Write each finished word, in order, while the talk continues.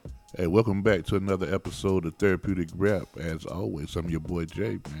Hey, welcome back to another episode of Therapeutic Rap. As always, I'm your boy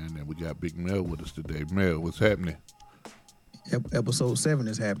Jay, man, and we got Big Mel with us today. Mel, what's happening? Episode 7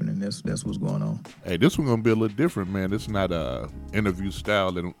 is happening. That's what's going on. Hey, this one gonna be a little different, man. It's not a interview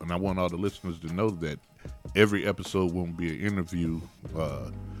style, and I want all the listeners to know that every episode won't be an interview.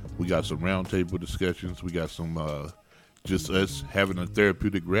 We got some roundtable discussions. We got some just us having a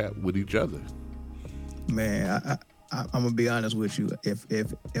therapeutic rap with each other. Man, I'm gonna be honest with you.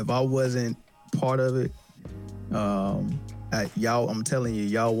 If I wasn't part of it, y'all, I'm telling you,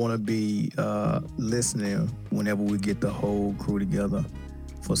 y'all want to be listening whenever we get the whole crew together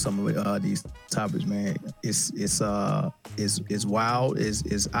for some of these topics, man. It's wild,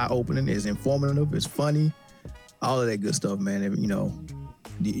 it's eye opening, it's informative, it's funny, all of that good stuff, man. And, you know,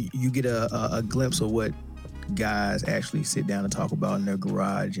 you get a glimpse of what guys actually sit down and talk about in their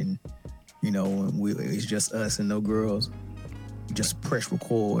garage, and you know, when it's just us and no girls, just press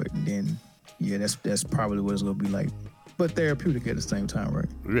record, and then yeah, that's probably what it's gonna be like, but therapeutic at the same time, right?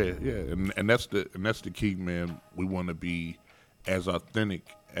 Yeah, and that's the key, man. We want to be as authentic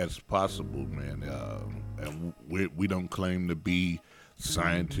as possible, man. And we don't claim to be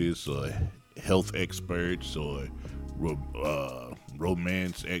scientists or health experts or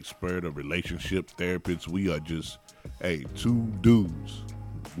romance expert or relationship therapists. We are just two dudes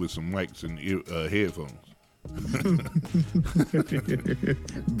with some mics and headphones.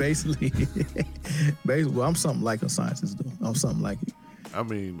 basically, well, I'm something like a scientist, though. I'm something like it. I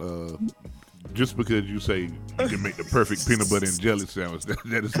mean, just because you say you can make the perfect peanut butter and jelly sandwich,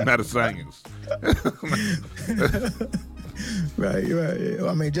 that is not a science. Right.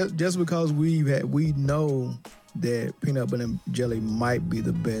 I mean, just because we know that peanut butter and jelly might be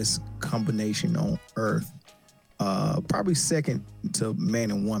the best combination on earth. Probably second to man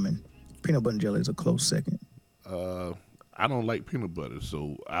and woman. Peanut butter and jelly is a close second. I don't like peanut butter,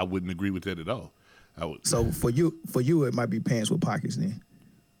 so I wouldn't agree with that at all. So for you, it might be pants with pockets then.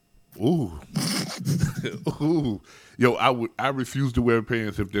 Ooh, ooh, yo, I refuse to wear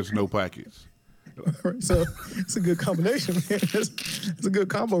pants if there's no pockets. Right, so it's a good combination, man. It's a good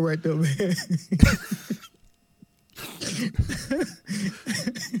combo right there, man.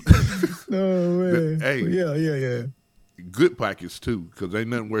 No, man. Hey, yeah. Good pockets too, because ain't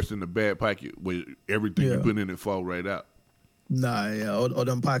nothing worse than a bad pocket where everything you put in it fall right out. Nah, yeah, or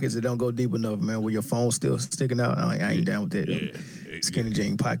them pockets that don't go deep enough, man, where your phone's still sticking out. I ain't down with that. Yeah. Skinny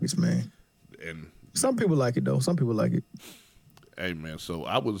jean pockets, man. And some people like it though. Some people like it. Hey, man. So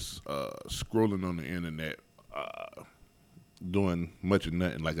I was scrolling on the internet, doing much of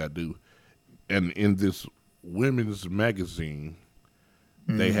nothing like I do, and in this women's magazine,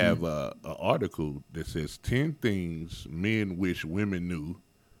 they have an article that says 10 things men wish women knew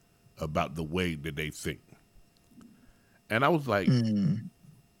about the way that they think. And I was like,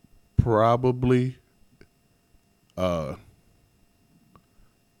 probably a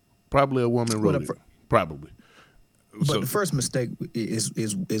woman wrote it. Probably. But the first mistake is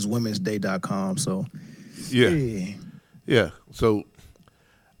womensday.com. So, yeah. So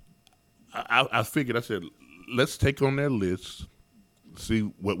I figured, I said, let's take on their list, see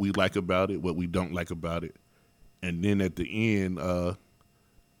what we like about it, what we don't like about it, and then at the end,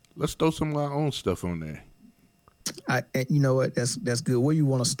 let's throw some of our own stuff on there. You know what? That's good. Where you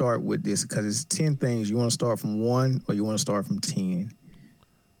want to start with this? Because it's 10 things. You want to start from 1 or you want to start from 10?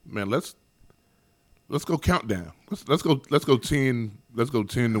 Man, let's go countdown. Let's go 10. Let's go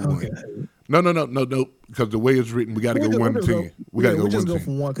 10 to 1. No. Because the way it's written, we got to go 1 to 10. We got to go 1 to 10. We just go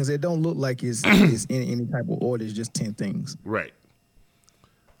from 1 because it don't look like it's in any type of order. It's just 10 things. Right.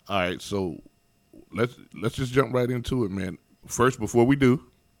 All right. So let's just jump right into it, man. First, before we do,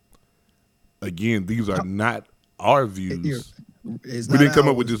 again, these are not our views. We didn't come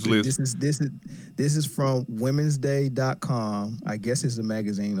up with this list. This is from womensday.com. I guess it's a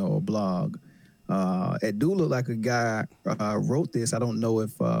magazine or a blog. It do look like a guy wrote this. I don't know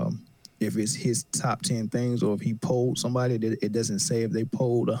if it's his top 10 things or if he polled somebody. It doesn't say if they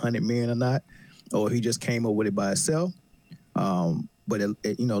polled 100 men or not, or if he just came up with it by himself. But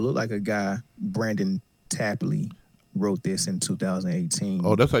it looked like a guy, Brandon Tapley, wrote this in 2018.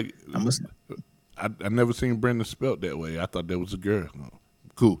 Oh, that's like I never seen Brandon spelled that way. I thought that was a girl. Oh,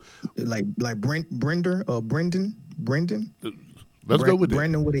 cool. Like Brenda or Brendan. Let's go with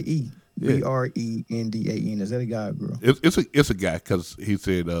Brandon with an E. Yeah. Brendan. Is that a guy or girl? It's a guy because he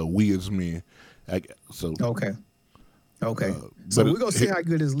said we as men. Okay. So we're gonna see how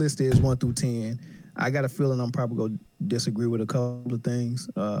good his list is 1 through 10. I got a feeling I'm probably gonna disagree with a couple of things,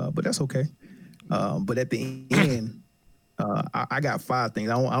 but that's okay. But at the end, I got 5 things.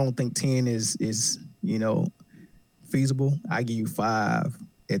 I don't think 10 is feasible. I give you 5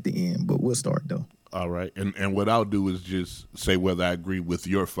 at the end. But we'll start though. All right. And what I'll do is just say whether I agree with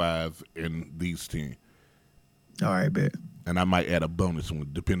your 5 and these 10. All right, bet. And I might add a bonus one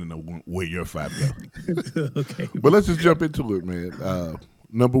depending on where your 5 go. Okay. But let's just jump into it, man.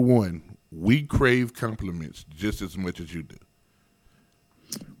 Number 1, we crave compliments just as much as you do.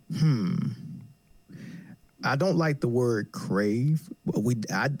 I don't like the word crave.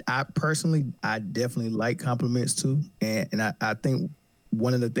 I personally, I definitely like compliments too. And I think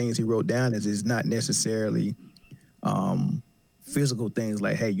one of the things he wrote down is it's not necessarily physical things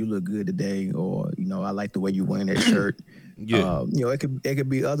like, hey, you look good today, or, you know, I like the way you wearing that shirt. Yeah. You know, it could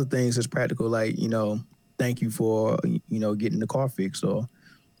be other things that's practical, like, you know, thank you for, you know, getting the car fixed, or,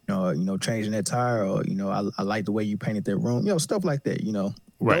 you know, changing that tire, or, you know, I like the way you painted that room, you know, stuff like that, you know.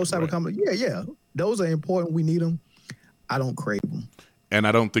 Right, those type of compliments. Yeah. Those are important. We need them. I don't crave them. And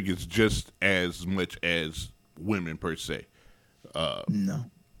I don't think it's just as much as women per se. No.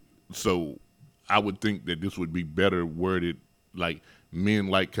 So I would think that this would be better worded, like men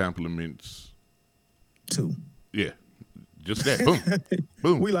like compliments. Too. Yeah. Just that. Boom.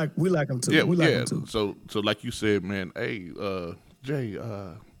 Boom. We like them too. Yeah, we like them too. So like you said, man, hey, Jay,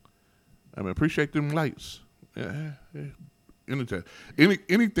 I appreciate them lights. Yeah. Anytime.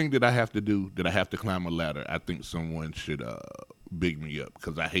 Anything that I have to do, that I have to climb a ladder, I think someone should big me up,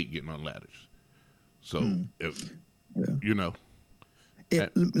 because I hate getting on ladders. So if you know.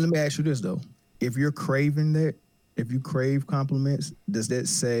 Let me ask you this though: if you're craving that, if you crave compliments, does that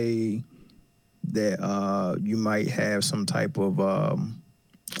say that you might have some type of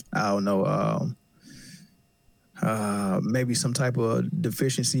I don't know, maybe some type of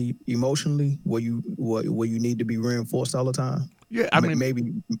deficiency emotionally, where you need to be reinforced all the time? Yeah, I mean,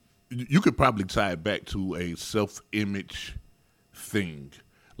 maybe you could probably tie it back to a self-image thing.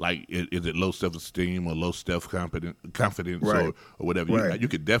 Like, is it low self-esteem or low self-confidence, right, or whatever? Right. You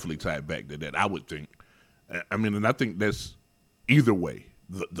could definitely tie it back to that, I would think. I mean, and I think that's either way,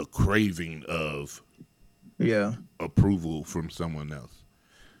 the craving of approval from someone else.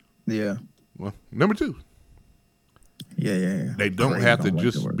 Yeah. Well, number 2. Yeah. They don't have to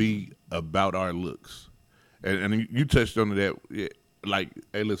just be about our looks. And you touched on that. Yeah, like,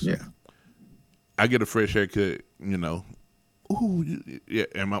 hey, listen, I get a fresh haircut, you know. Ooh, yeah,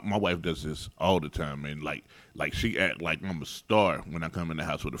 and my wife does this all the time, man. Like she act like I'm a star when I come in the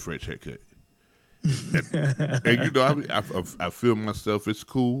house with a fresh haircut. and you know, I feel myself. It's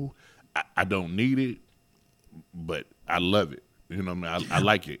cool. I don't need it, but I love it. You know what I mean? I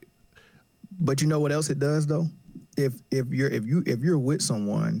like it. But you know what else it does though? If you're with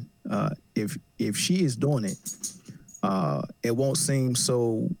someone, if she is doing it, it won't seem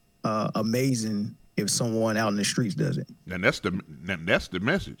so amazing if someone out in the streets does it. And that's the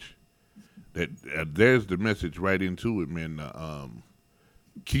message. That there's the message right into it, man.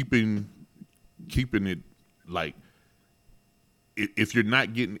 Keeping it, like, if you're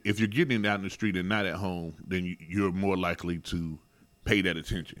getting it out in the street and not at home, then you're more likely to pay that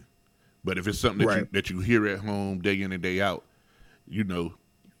attention. But if it's something that you hear at home day in and day out, you know,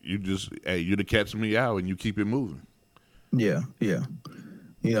 you just, hey, you're the cat's meow, and you keep it moving. Yeah. You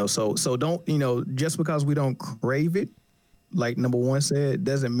know, so don't, you know, just because we don't crave it, like number 1 said,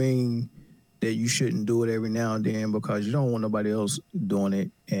 doesn't mean that you shouldn't do it every now and then, because you don't want nobody else doing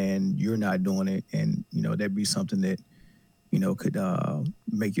it and you're not doing it. And, you know, that'd be something that, you know, could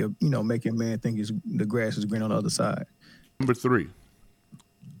make your man think the grass is green on the other side. Number 3,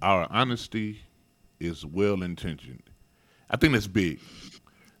 our honesty is well-intentioned. I think that's big.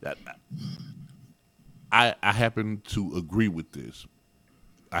 I happen to agree with this.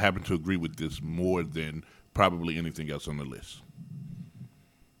 I happen to agree with this more than probably anything else on the list.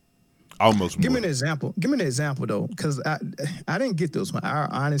 Almost more. Give me an example though, because I didn't get this one. Our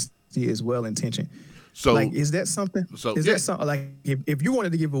honesty is well-intentioned. So, like, is that something? That something, like, if you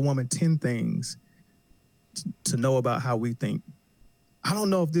wanted to give a woman 10 things to know about how we think, I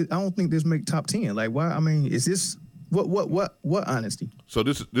don't think this make top 10. Like, why? I mean, is this what honesty? So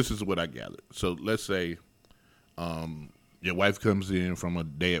this is what I gathered. So let's say, your wife comes in from a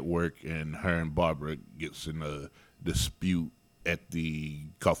day at work, and her and Barbara gets in a dispute at the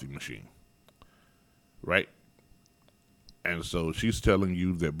coffee machine, right? And so she's telling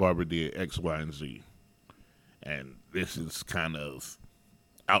you that Barbara did X, Y, and Z. And this is kind of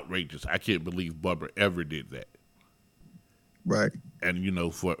outrageous. I can't believe Barbara ever did that. Right. And, you know,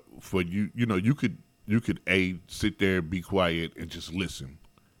 for you, you know, you could sit there, be quiet, and just listen,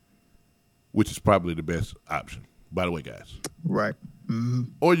 which is probably the best option, by the way, guys. Right. Mm-hmm.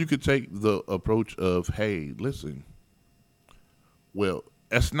 Or you could take the approach of, hey, listen, well,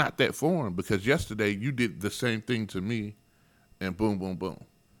 that's not that foreign, because yesterday you did the same thing to me, and boom, boom, boom.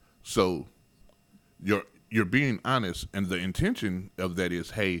 So you're being honest, and the intention of that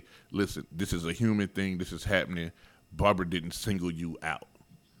is, hey, listen, this is a human thing. This is happening. Barbara didn't single you out,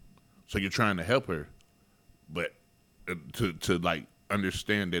 so you're trying to help her, but to like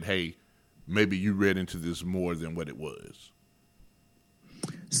understand that, hey, maybe you read into this more than what it was.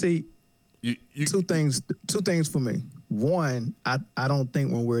 See, two things for me. One, I don't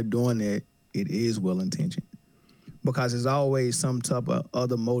think when we're doing it, it is well intentioned, because there's always some type of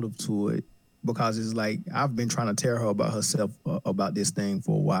other motive to it. Because it's like, I've been trying to tell her about herself, about this thing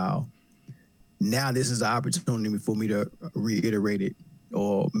for a while. Now this is an opportunity for me to reiterate it,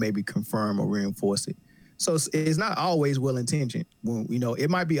 or maybe confirm or reinforce it. So it's not always well intentioned. It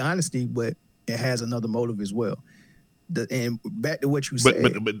might be honesty, but it has another motive as well. And back to what you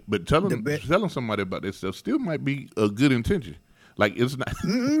said. But telling somebody about this stuff still might be a good intention. Like, it's not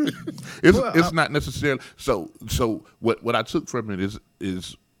it's not necessarily. So what I took from it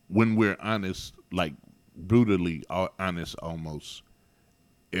is when we're honest, like brutally honest almost,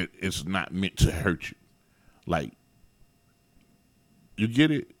 it's not meant to hurt you. Like, you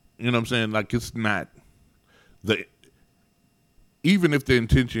get it? You know what I'm saying? Like, it's not even if the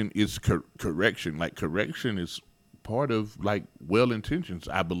intention is correction, like correction is part of like well intentions,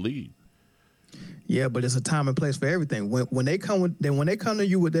 I believe. Yeah, but it's a time and place for everything. When they come to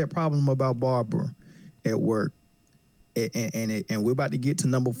you with that problem about Barbara at work, and we're about to get to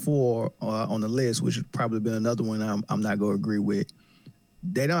number 4 on the list, which would probably be another one I'm not going to agree with.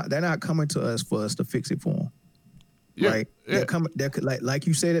 They're not coming to us for us to fix it for them. Yeah, right? Yeah. They're like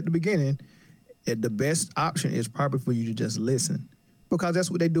you said at the beginning, the best option is probably for you to just listen, because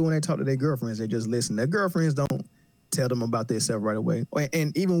that's what they do when they talk to their girlfriends. They just listen. Their girlfriends don't tell them about themselves right away.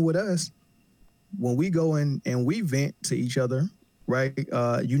 And even with us, when we go in and we vent to each other, right?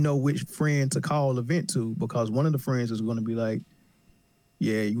 You know which friend to call the vent to, because one of the friends is going to be like,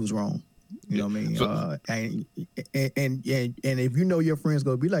 "Yeah, you was wrong." You know what I mean? So, and if you know your friend's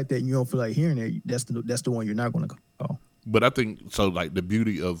going to be like that, and you don't feel like hearing it, that's the one you're not going to call. But I think so. Like, the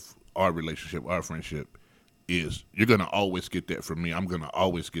beauty of our relationship, our friendship, is you're going to always get that from me. I'm going to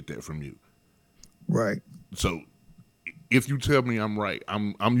always get that from you. Right. So if you tell me I'm right,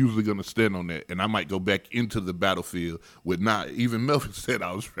 I'm usually going to stand on that, and I might go back into the battlefield with even Melvin said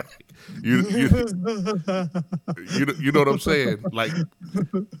I was right. You know what I'm saying? Like,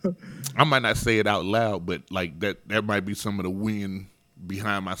 I might not say it out loud, but like that might be some of the wind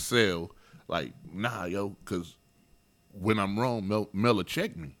behind my sail. Like, nah, yo, because when I'm wrong, Mel will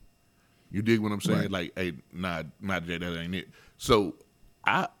check me. You dig what I'm saying? Right. Like, hey, nah, Jay, that ain't it. So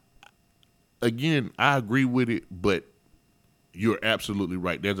I agree with it, but you're absolutely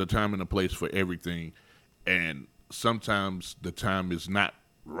right. There's a time and a place for everything, and sometimes the time is not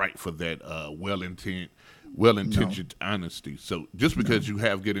right for that well-intentioned honesty. So just because you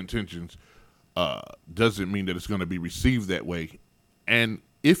have good intentions doesn't mean that it's going to be received that way. And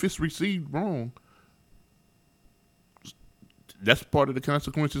if it's received wrong, that's part of the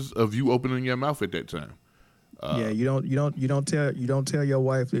consequences of you opening your mouth at that time. You don't tell your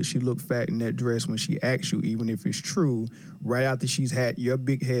wife that she looked fat in that dress when she asks you, even if it's true, right after she's had your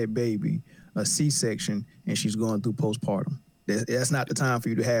big head baby, a C-section, and she's going through postpartum. That's not the time for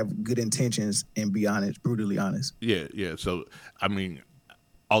you to have good intentions and be honest, brutally honest. Yeah. So, I mean,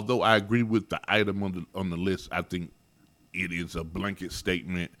 although I agree with the item on the list, I think it is a blanket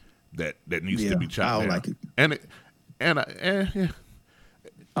statement that needs to be chopped down. I don't like it.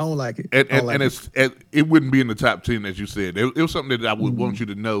 I don't like it. And it wouldn't be in the top 10, as you said. It was something that I would want you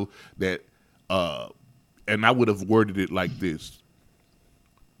to know that, and I would have worded it like this.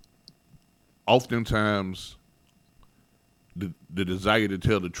 Oftentimes, the desire to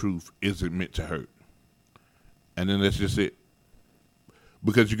tell the truth isn't meant to hurt. And then that's just it.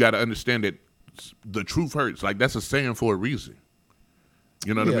 Because you got to understand that the truth hurts. Like, that's a saying for a reason.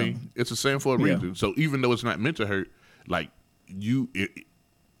 You know what I mean? It's a saying for a reason. So even though it's not meant to hurt, like, in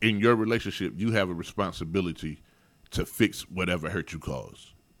your relationship, you have a responsibility to fix whatever hurt you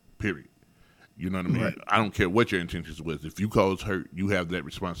cause, period. You know what I mean? Right. I don't care what your intentions was. If you cause hurt, you have that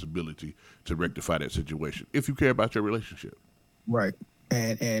responsibility to rectify that situation, if you care about your relationship. Right.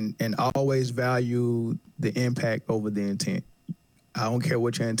 And always value the impact over the intent. I don't care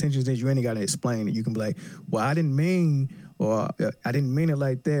what your intentions is. You ain't got to explain it. You can be like, well, I didn't mean, or I didn't mean it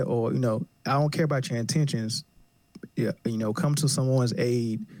like that, or, I don't care about your intentions. Yeah, come to someone's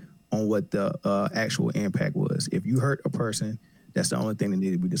aid on what the actual impact was. If you hurt a person, that's the only thing that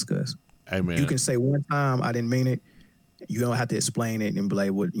needs to be discussed. Amen. You can say one time, I didn't mean it. You don't have to explain it and be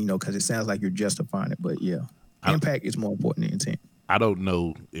like, what, because it sounds like you're justifying it. But impact is more important than intent. I don't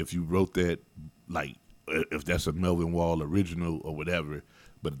know if you wrote that, like, if that's a Melvin Wall original or whatever,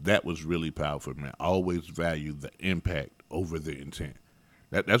 But that was really powerful, man. Always value the impact over the intent.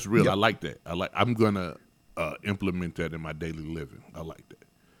 That's real. I Yep. like that. I'm gonna implement that in my daily living. I like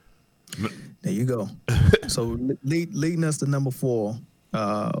that. There you go. So leading us to number 4,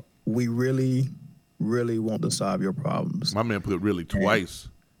 we really, really want to solve your problems. My man put really twice.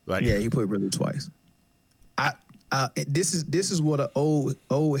 Like, Yeah, he put really twice. This is what an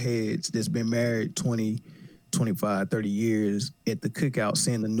old heads that's been married 20, 25, 30 years at the cookout,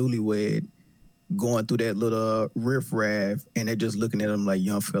 seeing the newlywed going through that little riffraff, and they're just looking at him like,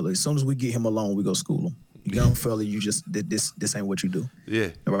 young fella, as soon as we get him alone, we go school him. Young fella, you just this ain't what you do. yeah,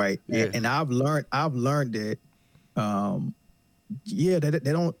 Right. Yeah. And I've learned that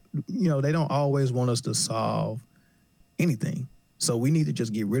they don't, they don't always want us to solve anything. So we need to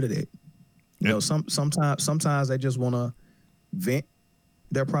just get rid of that. Sometimes they just want to vent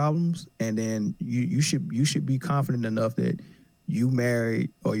their problems, and then you should be confident enough that you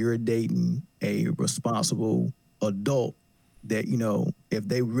married or you're dating a responsible adult that, if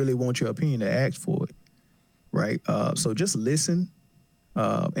they really want your opinion, to ask for it. Right. So just listen,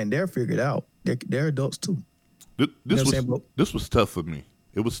 and they're figured out. They're adults too. This was tough for me.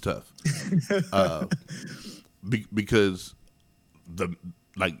 It was tough because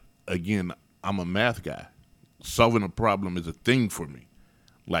again, I'm a math guy. Solving a problem is a thing for me.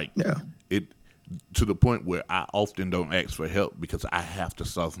 It to the point where I often don't ask for help because I have to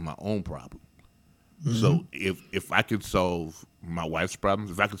solve my own problem. Mm-hmm. So if I could solve my wife's problems,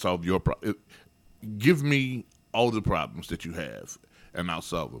 if I could solve your problem, give me all the problems that you have, and I'll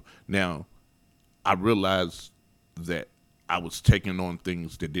solve them. Now, I realized that I was taking on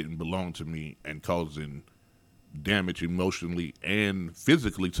things that didn't belong to me and causing damage emotionally and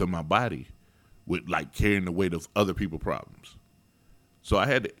physically to my body with carrying the weight of other people's problems. So I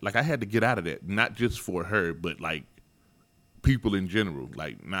had to get out of that, not just for her, but people in general.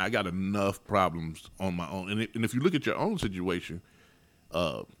 I got enough problems on my own. And if you look at your own situation,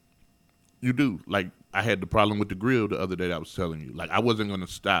 you do. I had the problem with the grill the other day that I was telling you. I wasn't going to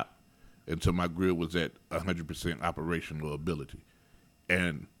stop until my grill was at 100% operational ability.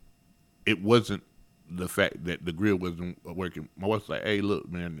 And it wasn't the fact that the grill wasn't working. My wife's like, hey, look,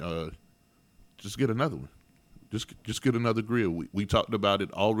 man, just get another one. Just get another grill. We talked about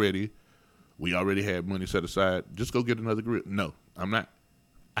it already. We already had money set aside. Just go get another grill. No, I'm not.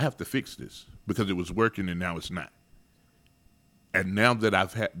 I have to fix this because it was working and now it's not. And now that I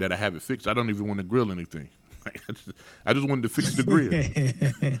have it fixed, I don't even want to grill anything. I just wanted to fix the grill.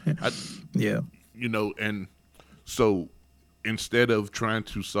 Yeah. And so instead of trying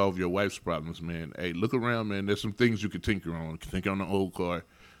to solve your wife's problems, man, hey, look around, man. There's some things you could tinker on. You can tinker on an old car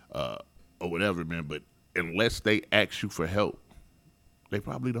or whatever, man. But unless they ask you for help, they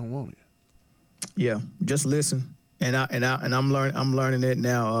probably don't want it. Yeah, just listen. And I'm learning it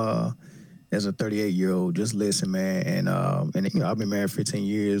now as a 38-year-old. Just listen, man. And I've been married 15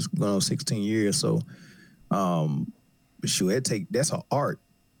 years, going on 16 years. So that's an art.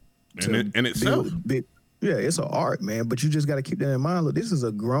 And itself. Yeah, it's an art, man. But you just got to keep that in mind. Look, this is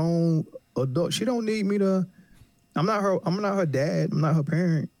a grown adult. She don't need me to. I'm not her dad. I'm not her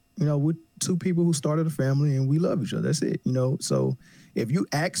parent. We're two people who started a family and we love each other. That's it. So if you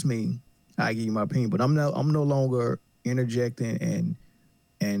ask me, I give you my opinion. But I'm no longer interjecting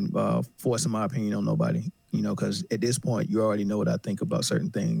and forcing my opinion on nobody. Because at this point you already know what I think about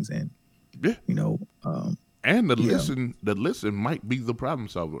certain things, and and the listen might be the problem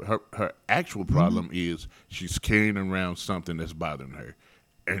solver. Her actual problem is she's carrying around something that's bothering her,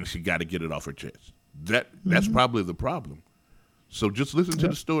 and she got to get it off her chest. That's probably the problem. So just listen to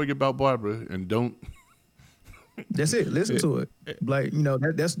the story about Barbara and don't. That's it. Listen to it.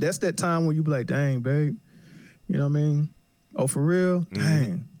 That's that time when you be like, dang, babe. You know what I mean? Oh, for real?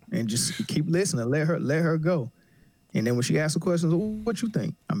 Dang. And just keep listening. Let her go. And then when she asks the questions, what you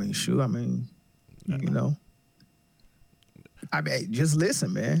think? Just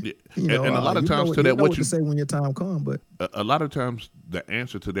listen, man. Yeah. And a lot of times to that, what you say when your time comes, but a lot of times the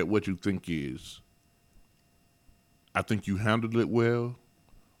answer to that, what you think is, I think you handled it well,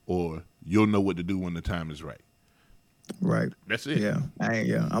 or you'll know what to do when the time is right. Right. That's it. Yeah.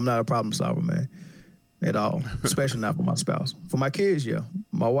 I'm not a problem solver, man, at all. Especially not for my spouse. For my kids, yeah.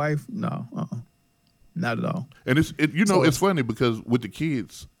 My wife, no. Not at all. And it's funny because with the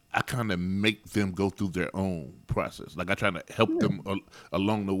kids, I kind of make them go through their own process. I try to help them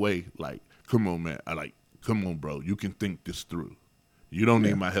along the way. Come on, man. Come on, bro. You can think this through. You don't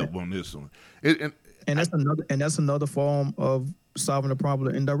need my help on this one. And that's another form of solving a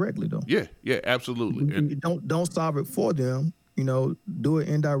problem indirectly, though. Yeah, absolutely. You don't solve it for them. Do it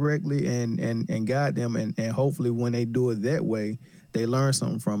indirectly and guide them, and hopefully when they do it that way, they learn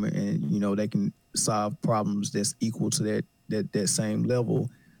something from it, and they can solve problems that's equal to that same level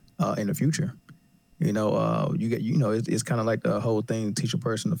in the future. It's kind of like the whole thing: teach a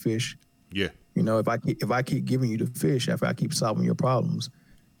person to fish. Yeah. If I keep giving you the fish, if I keep solving your problems,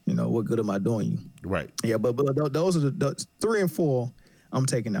 what good am I doing you? Right. Yeah, but those are the 3 and 4 I'm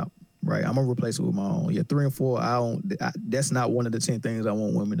taking out. Right, I'm gonna replace it with my own. Yeah, 3 and 4. That's not one of the 10 things I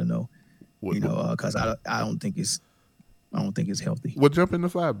want women to know. Because I don't think it's healthy. Well, jump into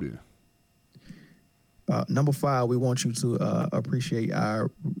 5 then. Number 5, we want you to appreciate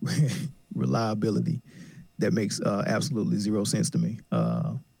our reliability. That makes absolutely zero sense to me.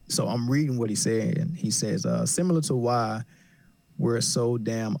 So I'm reading what he said, and he says, similar to why we're so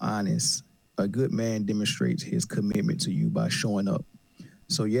damn honest, a good man demonstrates his commitment to you by showing up.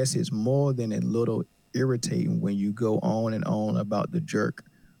 So yes, it's more than a little irritating when you go on and on about the jerk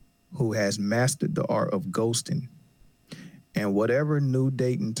who has mastered the art of ghosting. And whatever new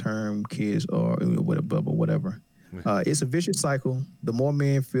dating term kids or whatever, it's a vicious cycle. The more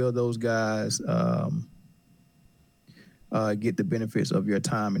men feel those guys get the benefits of your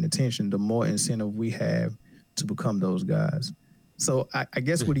time and attention, the more incentive we have to become those guys. So I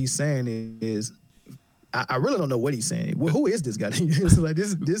guess what he's saying is I really don't know what he's saying. Well, who is this guy? It's like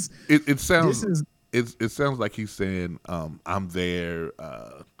this. It sounds like he's saying, I'm there.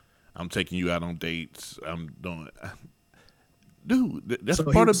 I'm taking you out on dates. I'm doing. Dude, that's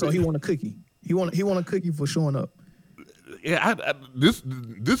so part of it. So he want a cookie. He want a cookie for showing up. Yeah, this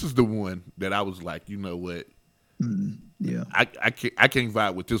is the one that I was like, you know what? Yeah, I can't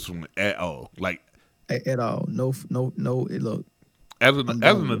vibe with this one at all. Like at all. No. Look, as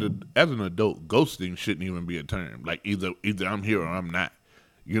an adult, ghosting shouldn't even be a term. Like either I'm here or I'm not.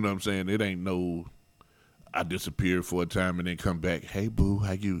 You know what I'm saying? It ain't no. I disappear for a time and then come back. Hey boo,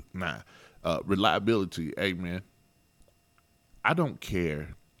 how you? Nah. Reliability. Hey man, I don't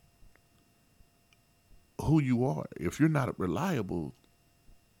care who you are. If you're not reliable,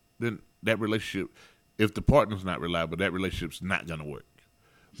 then that relationship. If the partner's not reliable, that relationship's not gonna work.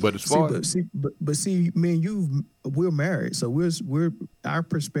 But as far man, we're married, so we're our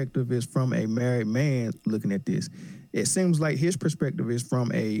perspective is from a married man looking at this. It seems like his perspective is from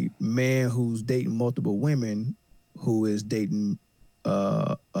a man who's dating multiple women, who is dating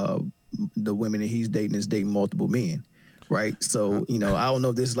the women that he's dating is dating multiple men, right? So I don't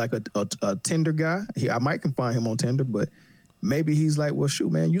know if this is like a Tinder guy. I might can find him on Tinder, but maybe he's like, well,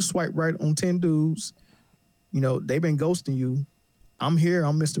 shoot, man, you swipe right on 10 dudes. They've been ghosting you. I'm here.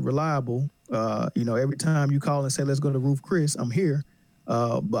 I'm Mr. Reliable. Every time you call and say, let's go to Roof Chris, I'm here.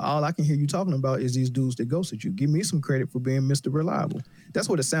 But all I can hear you talking about is these dudes that ghosted you. Give me some credit for being Mr. Reliable. That's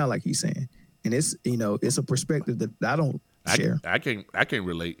what it sounds like he's saying. And it's a perspective that I don't share. I can't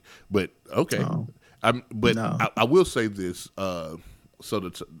relate, but okay. No. I will say this.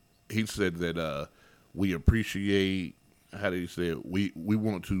 He said that we appreciate. How did he say it? We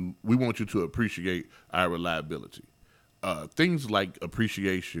want you to appreciate our reliability. Things like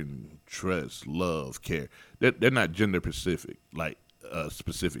appreciation, trust, love, care. They're not gender specific.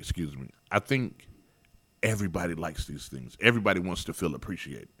 Excuse me. I think everybody likes these things. Everybody wants to feel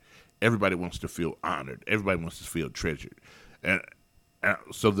appreciated. Everybody wants to feel honored. Everybody wants to feel treasured. And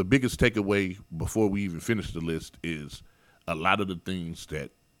so the biggest takeaway before we even finish the list is a lot of the things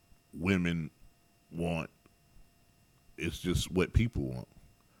that women want is just what people want.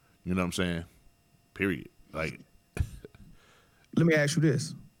 You know what I'm saying? Period. Like, let me ask you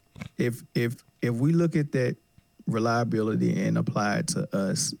this: if we look at that reliability and apply it to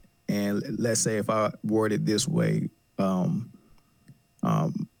us, and let's say if I word it this way,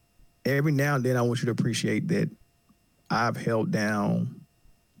 every now and then I want you to appreciate that I've held down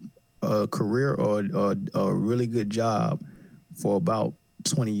a career or a really good job for about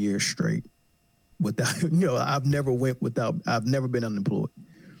 20 years straight without, I've never been unemployed.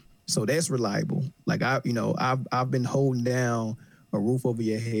 So that's reliable. Like I've been holding down a roof over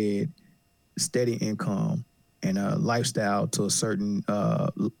your head, steady income, and a lifestyle to a certain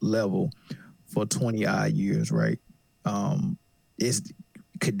level for 20 odd years, right?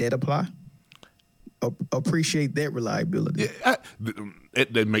 Could that apply? Appreciate that reliability. Yeah,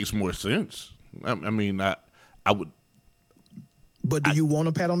 that makes more sense. I would. But do you want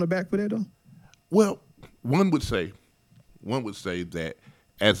a pat on the back for that though? Well, one would say that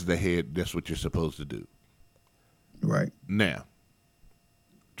as the head, that's what you're supposed to do. Right. Now,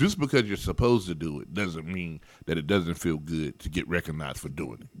 just because you're supposed to do it doesn't mean that it doesn't feel good to get recognized for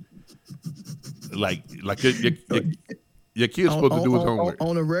doing it. Like your kid's supposed to do his homework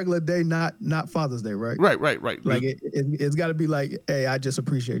on a regular day, not Father's Day, right? Right. Like it's got to be like, hey, I just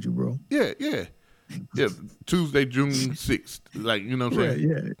appreciate you, bro. Yeah. Yeah, Tuesday, June 6th. Like, you know what I'm Right,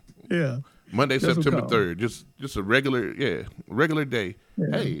 saying? yeah. Monday, That's what September call. 3rd. Just a regular day.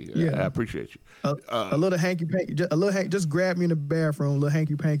 Yeah, Hey, yeah. I appreciate you. A little hanky panky, just grab me in the bathroom, little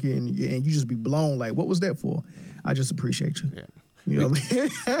hanky panky, and you just be blown. Like, what was that for? I just appreciate you. Yeah. You know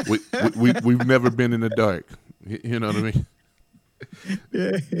what I mean? We've never been in the dark. You know what I mean?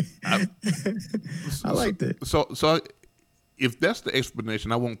 Yeah. I, I like that. So if that's the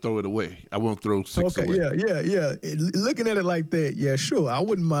explanation, I won't throw it away. I won't throw 6 Okay, away. yeah. Looking at it like that, yeah, sure. I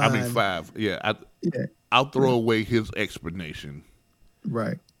wouldn't mind. I mean 5. Yeah, Yeah, I'll throw away his explanation.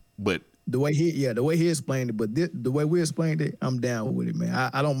 right. But The way he explained it, but the way we explained it, I'm down with it, man.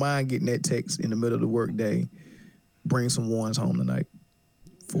 I don't mind getting that text in the middle of the work day. Bring some ones home tonight.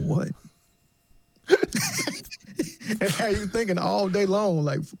 For what? And how you thinking all day long?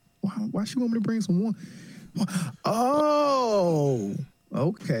 Like, why she want me to bring some one? Oh,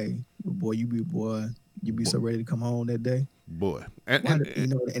 okay. Boy, you be so ready to come home that day. boy, And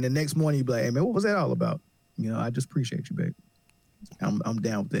the next morning you be like, hey man, what was that all about? You know, I just appreciate you, babe. I'm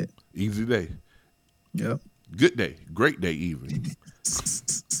down with that. easy day. Yep. Good day. Great day even.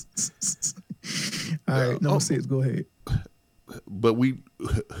 All right, number 6, go ahead. But we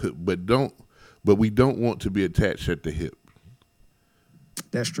don't want to be attached at the hip.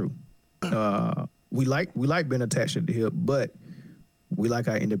 That's true. We like being attached at the hip, but we like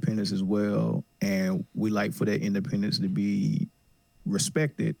our independence as well, and we like for that independence to be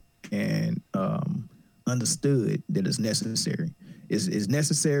respected and understood that it's necessary. It's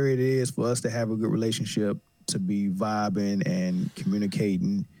necessary it is for us to have a good relationship, to be vibing and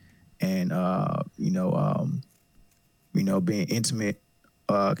communicating, and being intimate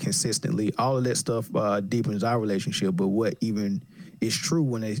consistently. All of that stuff deepens our relationship. But what even is true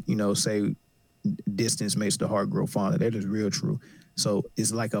when they say distance makes the heart grow fonder. That is real true. So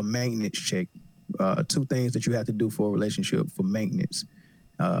it's like a maintenance check. 2 things that you have to do for a relationship for maintenance.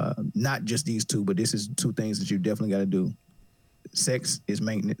 Not just these 2, but this is 2 things that you definitely got to do. Sex is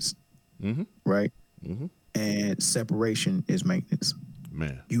maintenance, right? Mm-hmm. And separation is maintenance.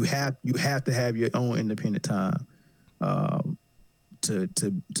 Man, You have to have your own independent time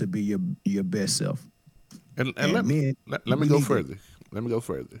to be your best self. and let me go further. Let me go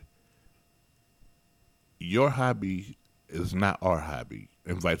further. Your hobby is not our hobby,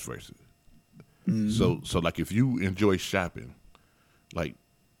 and vice versa. So like if you enjoy shopping, like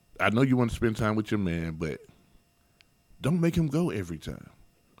I know you want to spend time with your man, but don't make him go every time.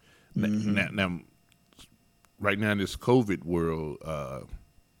 Now, right now in this COVID world,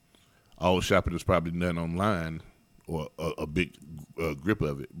 all shopping is probably done online or a big grip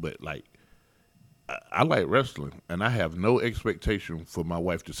of it. But like, I like wrestling, and I have no expectation for my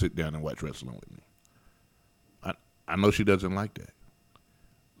wife to sit down and watch wrestling with me. I know she doesn't like that.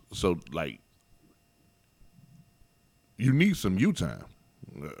 So like, you need some you time.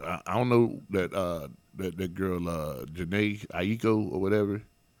 I don't know that girl Janae Aiko or whatever.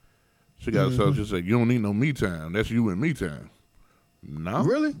 She got herself just said, "You don't need no me time. That's you and me time." No,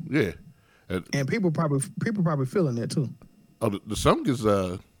 Really? Yeah. And people probably feeling that too. Oh, the song is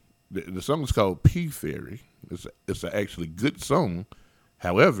the song is called P Fairy. It's an actually good song.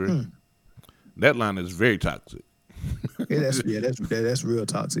 However, that line is very toxic. That's real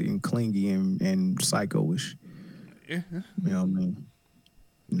toxic and clingy and psycho-ish. Yeah. You know what I mean?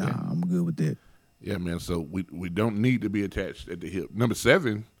 Nah, Yeah. I'm good with that. Yeah, man. So we don't need to be attached at the hip. Number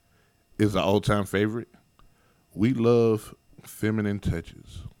 7 is an all-time favorite. We love feminine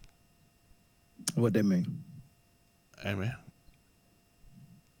touches. What that mean? Hey, man.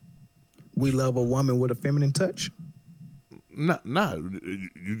 We love a woman with a feminine touch? Nah.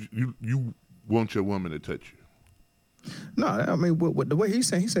 You want your woman to touch you. No, I mean, what the way he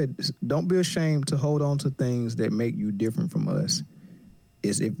said, don't be ashamed to hold on to things that make you different from us,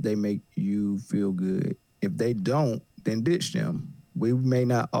 is if they make you feel good. If they don't, then ditch them. We may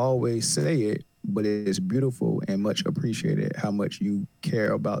not always say it, but it's beautiful and much appreciated how much you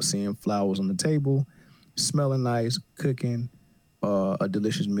care about seeing flowers on the table, smelling nice, cooking a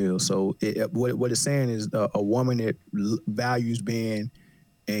delicious meal. So what it's saying is a woman that values being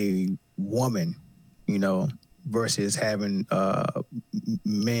a woman, versus having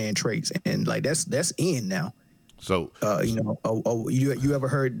man traits, and like that's in now. So you ever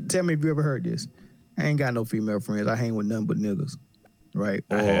heard? Tell me if you ever heard this. I ain't got no female friends. I hang with nothing but niggas, right?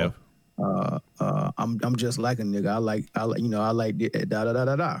 I have. I'm just like a nigga. I like da da da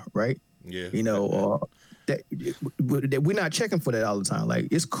da da, right? Yeah. That we're not checking for that all the time. Like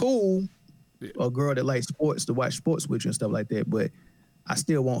it's cool, a girl that likes sports to watch sports with you and stuff like that. But I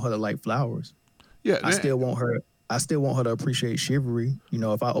still want her to like flowers. Yeah. I still want her I still want her to appreciate chivalry. You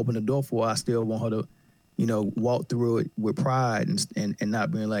know, if I open the door for her, I still want her to, you know, walk through it with pride and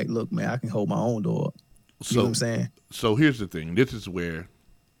not being like, look, man, I can hold my own door up. You know what I'm saying? So here's the thing. This is where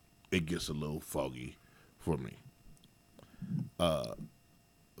it gets a little foggy for me.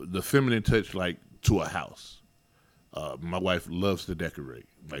 The feminine touch, like to a house. My wife loves to decorate.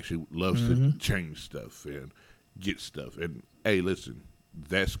 Like she loves to change stuff and get stuff. And hey, listen,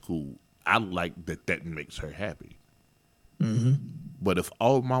 that's cool. I like that makes her happy. Mm-hmm. But if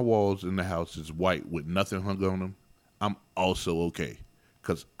all my walls in the house is white with nothing hung on them, I'm also okay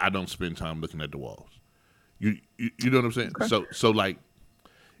because I don't spend time looking at the walls. You know what I'm saying? Okay. So like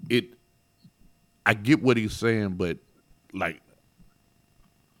it. I get what he's saying, but like,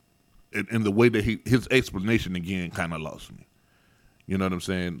 in the way that his explanation again kind of lost me. You know what I'm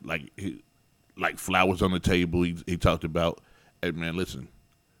saying? Like flowers on the table. He talked about, hey man, listen.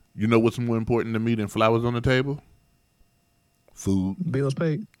 You know what's more important to me than flowers on the table? Food. Bills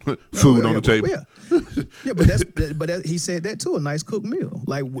paid. Food on the table. Yeah, but he said that too. A nice cooked meal.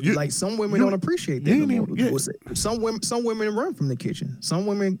 Like some women don't appreciate that. Some women run from the kitchen. Some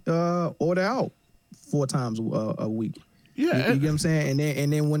women order out 4 times a week. Yeah, you get what I'm saying.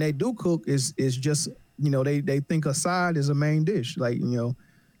 And then when they do cook, it's just, you know, they think a side is a main dish. Like, you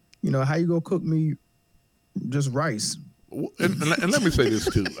know how you go cook me just rice. And let me say this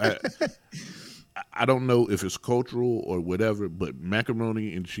too. I don't know if it's cultural or whatever, but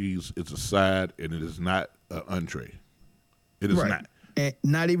macaroni and cheese is a side and it is not an entree. It is not. And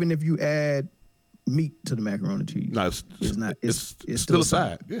not even if you add meat to the macaroni and cheese. No, it's not. It's still a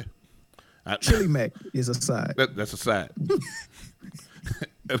side. Yeah. Chili mac is a side. That's a side.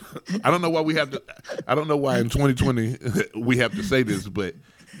 I don't know why I don't know why in 2020 we have to say this, but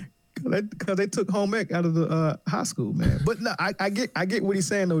because they took home ec out of the high school, man. But no, I get what he's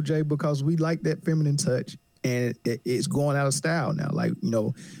saying though, Jay, because we like that feminine touch, and it's going out of style now. Like, you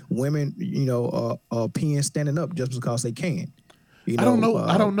know, women, you know, are peeing standing up just because they can. You know,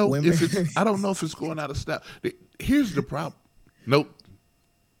 I don't know if it's going out of style. Here's the problem. Nope,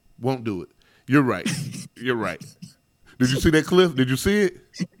 won't do it. You're right. You're right. Did you see that clip? Did you see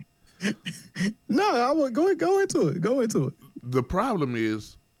it? No, I would go into it. Go into it. The problem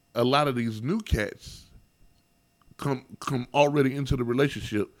is, a lot of these new cats come already into the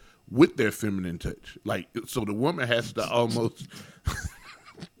relationship with their feminine touch. Like, so the woman has to almost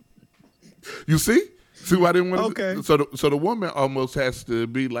you see why I didn't want to. Okay. So the woman almost has to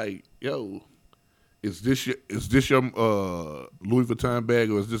be like, yo, is this your Louis Vuitton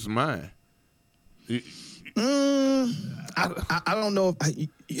bag or is this mine? I don't know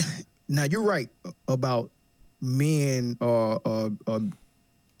if now you're right about men are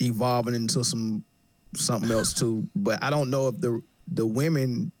evolving into something else too, but I don't know if the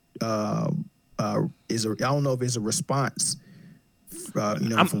women I don't know if it's a response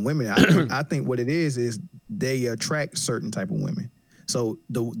from women. I think what it is they attract certain type of women. So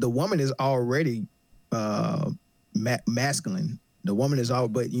the woman is already masculine. The woman is all,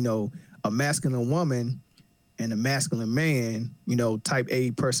 but you know, a masculine woman and a masculine man, you know, type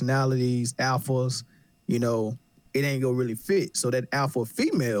A personalities, alphas, you know, it ain't gonna really fit. So that alpha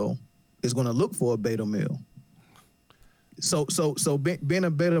female is gonna look for a beta male. So being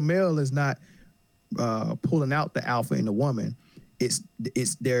a beta male is not pulling out the alpha in the woman. It's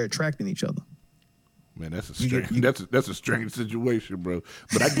they're attracting each other. Man, that's a strange situation, bro.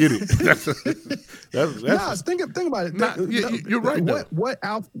 But I get it. Think about it. You're right. What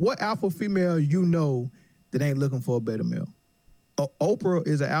alpha female you know that ain't looking for a beta male? Oprah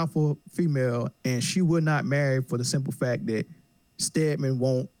is an alpha female, and she would not marry for the simple fact that Stedman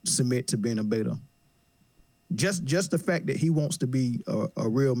won't submit to being a beta. Just the fact that he wants to be a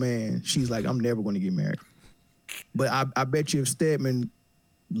real man, she's like, I'm never going to get married. But I bet you if Stedman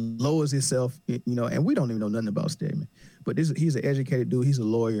lowers himself, you know, and we don't even know nothing about Stedman, but he's an educated dude. He's a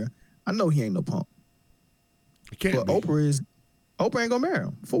lawyer. I know he ain't no punk. But be. Oprah ain't gonna marry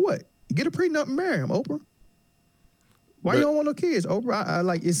him. For what? Get a prenup and marry him, Oprah. Why you don't want no kids, Oprah? I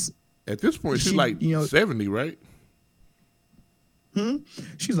like it's. At this point, she's like 70, right?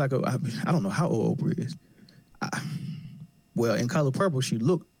 She's like I don't know how old Oprah is. Well, in Color Purple, she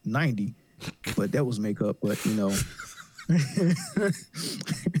looked 90, but that was makeup. But you know.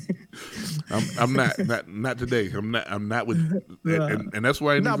 I'm not today. I'm not with, and that's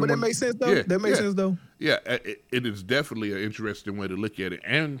why. No, but that makes sense though. Yeah, that makes sense though. Yeah, it is definitely an interesting way to look at it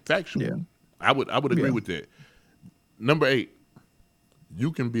and factual. Yeah. I would agree with that. Number 8,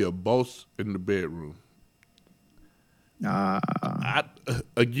 you can be a boss in the bedroom.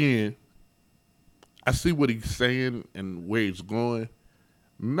 Again, I see what he's saying and where he's going.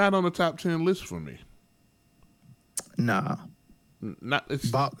 Not on the top 10 list for me. Nah, Not it's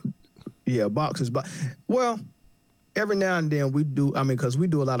box. Yeah, boxes. But well, every now and then we do. I mean, because we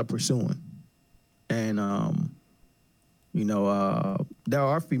do a lot of pursuing, and there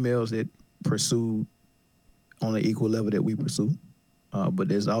are females that pursue on an equal level that we pursue, but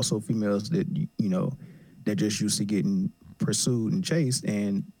there's also females that they're just used to getting pursued and chased,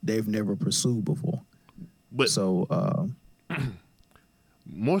 and they've never pursued before. but So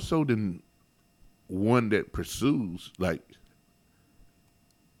more so than one that pursues. Like,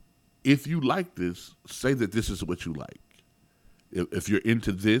 if you like this, say that this is what you like. If you're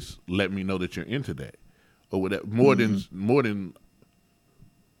into this, let me know that you're into that, or whatever. More than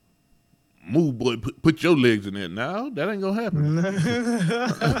move, boy. Put your legs in there. No, that ain't gonna happen.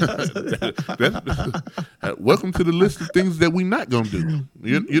 Welcome to the list of things that we not gonna do.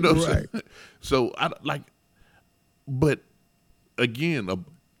 You know what I'm saying? So I like, but again,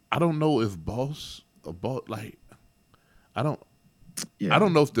 I don't know if a boss like I don't. yeah, I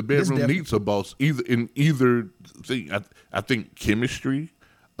don't know if the bedroom def- needs a boss either thing. I think chemistry,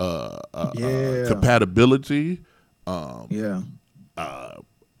 Yeah. compatibility, yeah,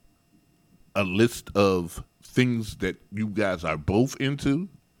 a list of things that you guys are both into.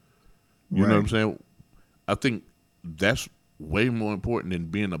 You know what I'm Right. saying? I think that's way more important than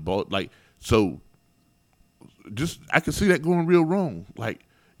being a boss. Like, so, just I can see that going real wrong. Like,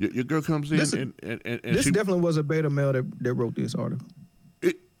 your girl comes in Listen, and this she definitely was a beta male that wrote this article.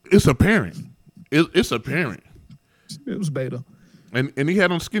 it's apparent. It's apparent. It was beta. And he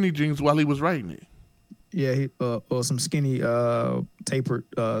had on skinny jeans while he was writing it. Yeah, he or some skinny tapered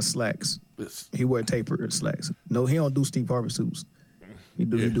slacks. He wear tapered slacks. No, he don't do Steve Harvey suits. He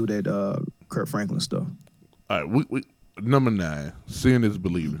do that Kurt Franklin stuff. All right, we number 9, seeing is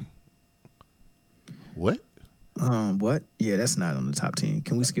believing. What? What? Yeah, that's not on the top 10.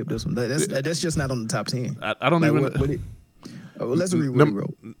 Can we skip this one? That's just not on the top 10. I don't Like, even. let's read what he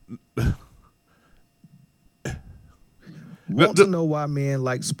wrote. Want to know why men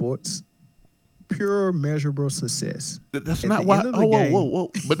like sports? Pure measurable success. That's At not the why. end of the Oh, game-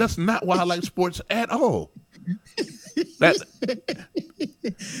 whoa! But that's not why I like sports at all. That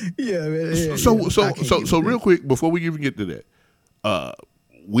Yeah, man, yeah, so yeah. so I can't so get so with real that. quick before we even get to that,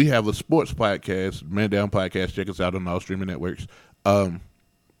 we have a sports podcast, Man Down Podcast. Check us out on all streaming networks.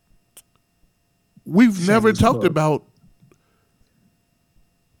 We've never Shameless talked plug. about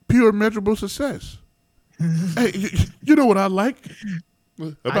pure measurable success. Hey, you know what I like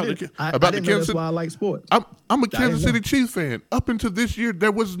about I didn't know the that's Kansas. why I like sports. I'm a didn't Kansas know. City Chiefs fan. Up until this year,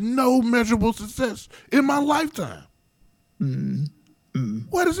 there was no measurable success in my lifetime.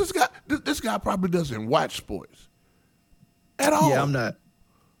 What is this guy? This guy probably doesn't watch sports at all. Yeah,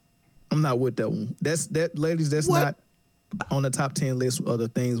 I'm not with that one. Ladies. That's What? not on the top 10 list of the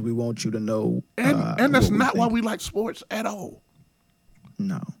things we want you to know. And that's what we not why think. we like sports at all.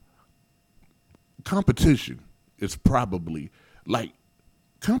 No. Competition is probably like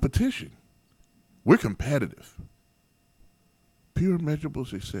competition. We're competitive. Pure measurable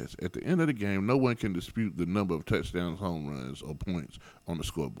success. At the end of the game, no one can dispute the number of touchdowns, home runs, or points on the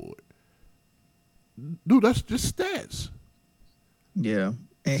scoreboard. Dude, that's just stats. Yeah,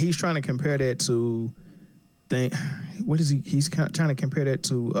 and he's trying to compare that to what is he? He's trying to compare that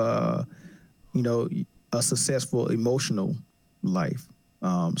to a successful emotional life.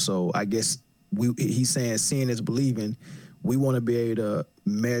 So I guess he's saying seeing is believing. We want to be able to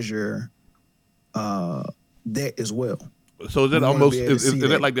measure that as well. So is that We wanna almost be able to is see that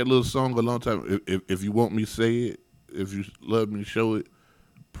that. like that little song a long time? If you want me, say it. If you love me, show it.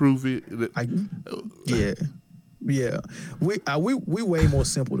 Prove it. Yeah. We way more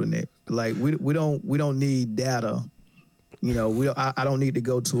simple than that. Like we don't need data. I don't need to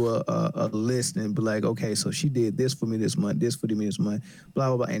go to a list and be like, okay, so she did this for me this month, this for me this month,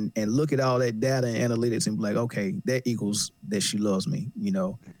 blah blah blah, and look at all that data and analytics and be like, okay, that equals that she loves me.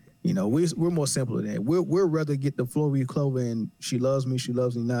 We're more simple than that. We'll rather get the Florida Clover and she loves me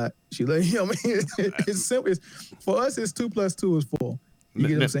not. She loves you know what I mean? It's simple. For us, it's 2 + 2 is 4. You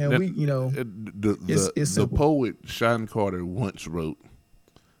get what I'm saying? The simple. poet Sean Carter once wrote,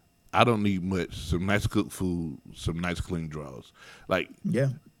 "I don't need much. Some nice cooked food, some nice clean drawers." Like, Yeah.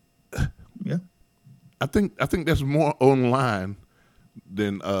 I think that's more online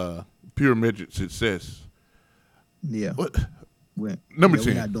than pure measured success. Yeah. What? Number Number 10.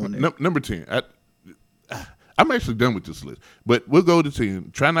 We're not doing that. Number 10. I'm actually done with this list, but we'll go to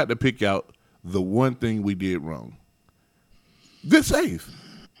 10. Try not to pick out the one thing we did wrong. Good save.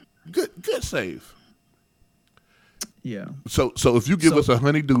 Good save. Yeah. So if you give So- us a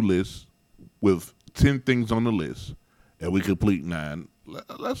honey-do list with 10 things on the list and we complete 9,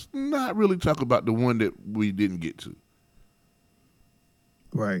 let's not really talk about the one that we didn't get to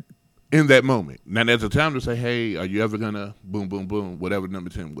Right. in that moment. Now, there's a time to say, hey, are you ever going to boom, boom, boom, whatever number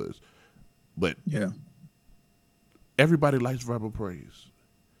 10 was. But Yeah. everybody likes verbal praise.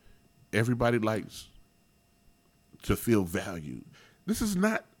 Everybody likes to feel valued. This is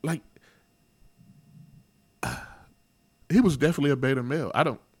not like, he was definitely a beta male.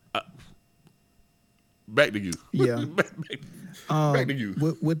 Back to you. Yeah. back to you.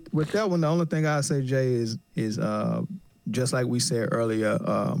 With that one, the only thing I say, Jay, is just like we said earlier.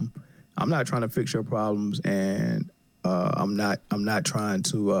 I'm not trying to fix your problems, and I'm not trying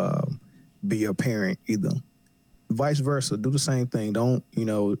to be your parent either. Vice versa, do the same thing. Don't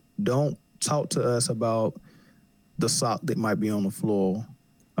talk to us about the sock that might be on the floor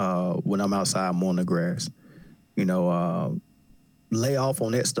when I'm outside mowing the grass. Lay off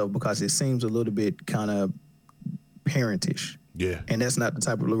on that stuff because it seems a little bit kind of parentish. Yeah. And that's not the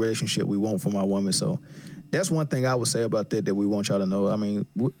type of relationship we want from our women. So that's one thing I would say about that we want y'all to know. I mean,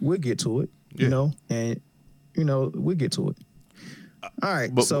 we'll get to it, and, we'll get to it. All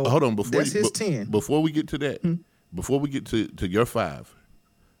right. But so hold on. that's his 10. Before we get to that, before we get to your 5,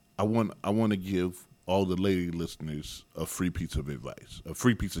 I want to give all the lady listeners a free piece of advice, a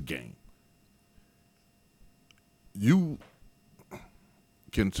free piece of game. You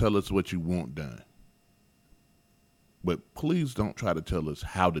can tell us what you want done, but please don't try to tell us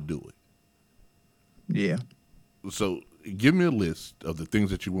how to do it. Yeah. So give me a list of the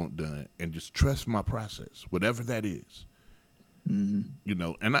things that you want done and just trust my process, whatever that is.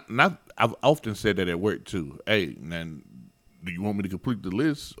 Mm-hmm. And I've often said that at work too. Hey, man, do you want me to complete the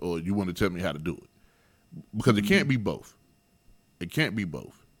list or you want to tell me how to do it? Because it can't be both. It can't be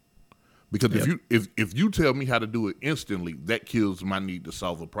both. Because if you tell me how to do it instantly, that kills my need to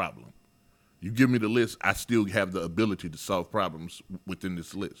solve a problem. You give me the list, I still have the ability to solve problems within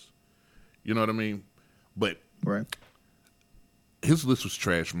this list. You know what I mean? But right. His list was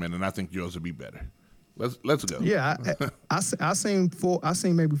trash, man, and I think yours would be better. Let's go. Yeah, I seen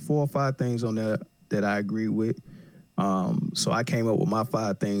maybe 4 or 5 things on there that I agree with. So I came up with my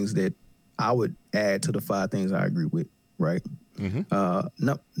 5 things that I would add to the 5 things I agree with. Right.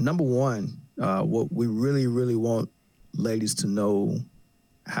 Mm-hmm. Number 1, what we really, really want ladies to know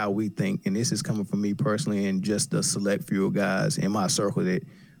how we think, and this is coming from me personally and just the select few guys in my circle that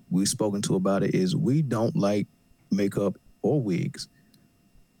we've spoken to about it, is we don't like makeup or wigs.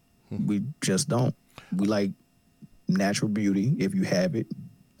 We just don't. We like natural beauty if you have it.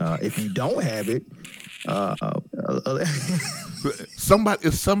 If you don't have it,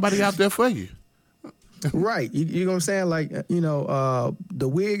 somebody out there for you. Right. You know what I'm saying? Like, the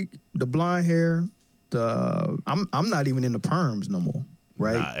wig, the blonde hair, I'm not even in the perms no more.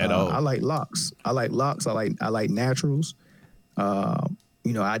 Right. Not at all. I like locks. I like naturals.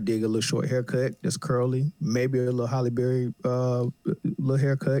 I dig a little short haircut that's curly, maybe a little Halle Berry little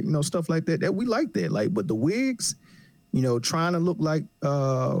haircut, stuff like that. That we like that. Like, but the wigs, trying to look like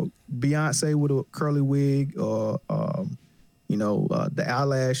Beyonce with a curly wig, or the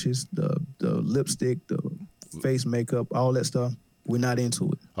eyelashes, the lipstick, the face makeup, all that stuff, we're not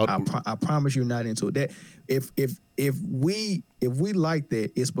into it. I promise you're not into it. That if we like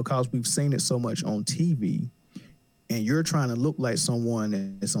that, it's because we've seen it so much on TV. And you're trying to look like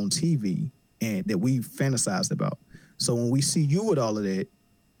someone that's on TV and that we fantasized about. So when we see you with all of that,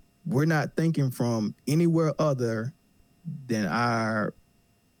 we're not thinking from anywhere other than our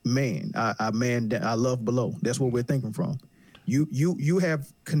man that I love below. That's what we're thinking from. You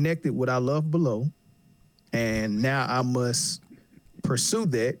have connected with our love below, and now I must pursue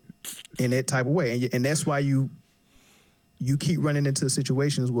that in that type of way. And that's why you keep running into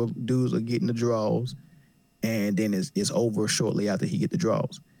situations where dudes are getting the draws, and then it's over shortly after he get the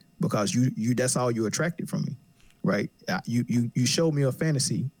draws, because you that's all you attracted from me, right? You showed me a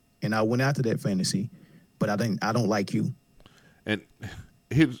fantasy, and I went after that fantasy, but I don't like you. And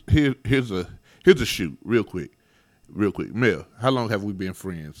here's a shoot real quick. Mel, how long have we been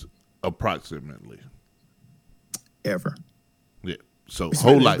friends? Approximately. Ever. Yeah. So It's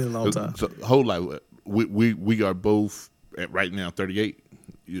whole been life. a long time. So whole life. We are both at right now 38.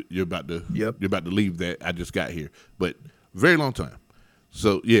 You're about to Yep. You're about to leave that. I just got here, but very long time.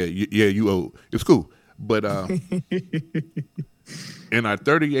 So you old. It's cool, but in our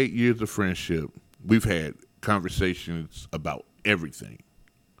 38 years of friendship, we've had conversations about everything.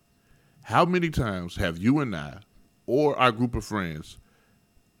 How many times have you and I, or our group of friends,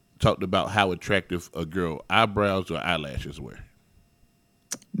 talked about how attractive a girl eyebrows or eyelashes were?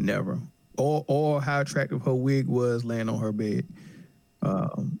 Never. Or how attractive her wig was laying on her bed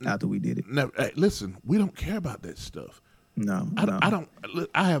after we did it. Never. Hey, listen, we don't care about that stuff. No, I, no, I don't. Look,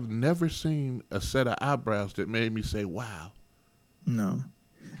 I have never seen a set of eyebrows that made me say, "Wow." no.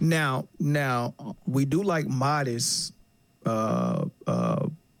 Now we do like modest uh, uh,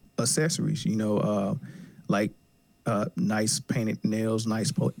 accessories. Like nice painted nails,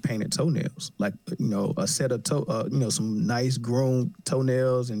 nice painted toenails. Like a set of some nice groomed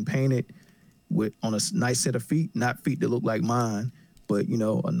toenails and painted with on a nice set of feet. Not feet that look like mine, but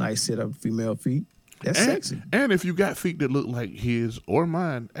a nice set of female feet. That's And sexy. and if you got feet that look like his or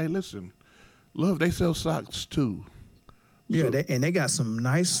mine, hey, listen, love, they sell socks too. Yeah, So they got some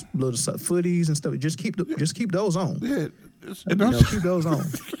nice little footies and stuff. Just keep those on. yeah, and Keep those on.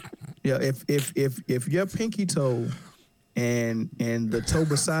 Yeah, if your pinky toe and the toe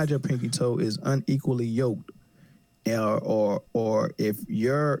beside your pinky toe is unequally yoked, or if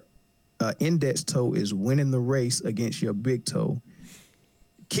your index toe is winning the race against your big toe,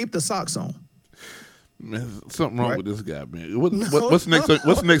 keep the socks on. man, something wrong Right? with this guy, man. What's next?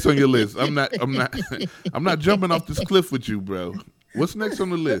 What's next on your list? I'm not. I'm not jumping off this cliff with you, bro. What's next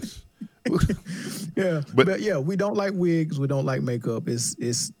on the list? Yeah, But but yeah, we don't like wigs. We don't like makeup. It's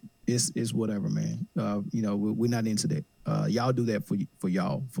whatever, man. We're not into that. Y'all do that for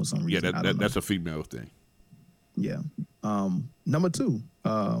y'all for some yeah, reason. I don't know. that's a female thing. Yeah. Number two,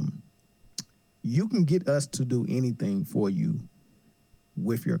 you can get us to do anything for you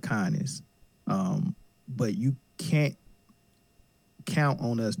with your kindness, but you can't count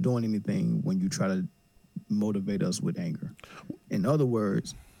on us doing anything when you try to motivate us with anger. In other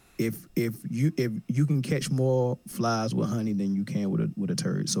words, if you can catch more flies with honey than you can with a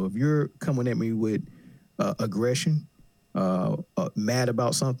turd. So if you're coming at me with aggression, mad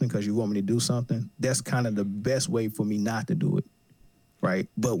about something because you want me to do something, that's kind of the best way for me not to do it, right?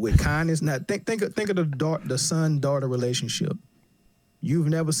 But with kindness, now think of the son-daughter relationship. You've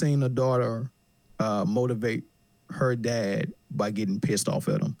never seen a daughter motivate her dad by getting pissed off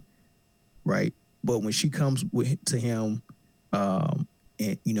at him, right? But when she comes to him,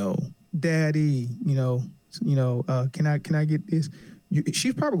 and daddy, can I get this?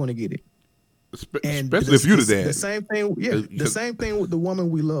 She's probably going to get it. And Especially if you're the dad. The same thing, yeah. The same thing with the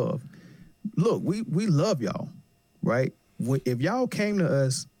woman we love. Look, we love y'all, right? If y'all came to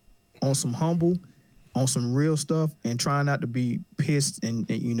us on some humble, on some real stuff, and trying not to be pissed and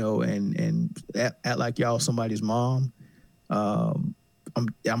act like y'all somebody's mom, I'm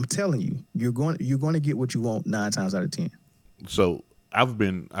telling you, you're going to get what you want 9 times out of 10. So I've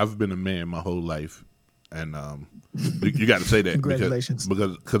been a man my whole life, and you got to say that Congratulations.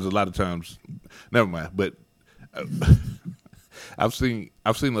 because a lot of times, never mind. But I've seen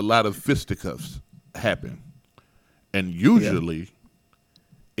a lot of fisticuffs happen, and usually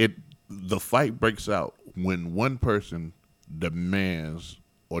the fight breaks out when one person demands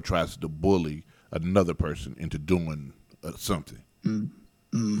or tries to bully another person into doing something.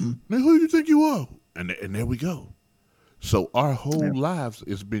 Mm-hmm. Now, who do you think you are? And there we go. So our whole lives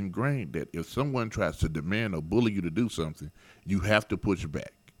it's been ingrained that if someone tries to demand or bully you to do something, you have to push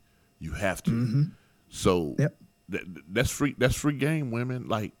back. You have to. Mm-hmm. So that's free game, women.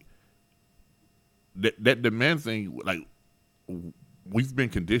 Like that demand thing. Like we've been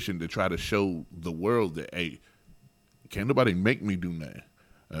conditioned to try to show the world that, hey, can't nobody make me do that.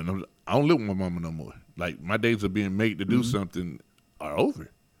 And I don't live with my mama no more. Like my days of being made to do something are over.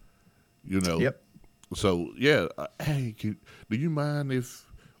 Yep. So yeah, hey, do you mind if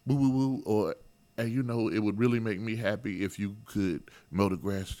woo woo woo, or hey, it would really make me happy if you could mow the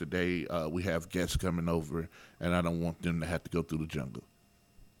grass today. We have guests coming over, and I don't want them to have to go through the jungle.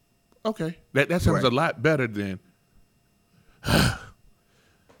 Okay, that sounds a lot better than I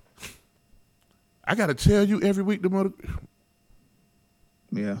got to tell you every week to mow the.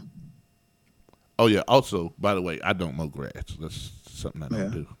 Yeah. Oh yeah. Also, by the way, I don't mow grass. That's something I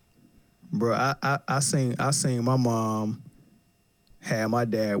don't do. Bro, I seen my mom had my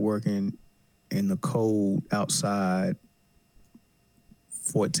dad working in the cold outside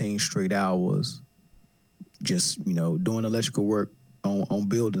 14 straight hours, just, doing electrical work on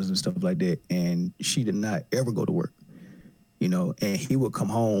buildings and stuff like that. And she did not ever go to work, and he would come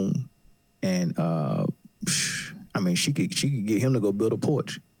home and, she could get him to go build a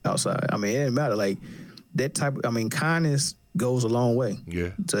porch outside. I mean, it didn't matter. Like that type of, kindness goes a long way. Yeah.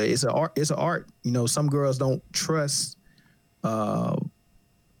 So it's an art. Some girls don't trust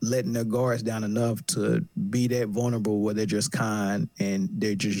letting their guards down enough to be that vulnerable where they're just kind and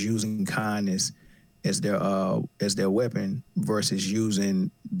they're just using kindness as their weapon versus using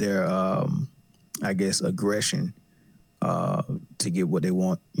their aggression to get what they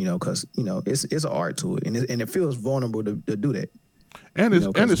want, because it's an art to it, and it feels vulnerable to do that. And You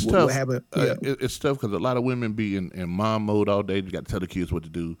know, it's what tough. happened? Yeah, It's tough because a lot of women be in mom mode all day. You got to tell the kids what to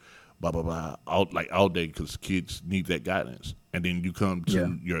do, blah blah blah, all day because kids need that guidance. And then you come yeah,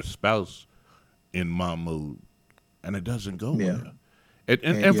 to your spouse in mom mode, and it doesn't go yeah. well. And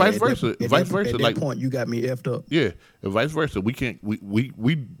Yeah, vice versa, at that Like point, you got me effed up. yeah, and vice versa. We can't.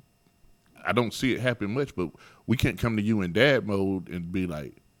 We I don't see it happen much, but we can't come to you in dad mode and be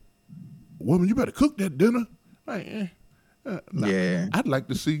like, "Woman, you better cook that dinner." Like, nah, Yeah, I'd like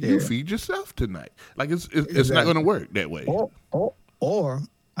to see you yeah, feed yourself tonight. Like it's not going to exactly. work that way. Or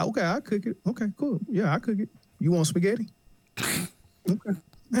okay, I cook it. Okay, cool. Yeah, I cook it. You want spaghetti?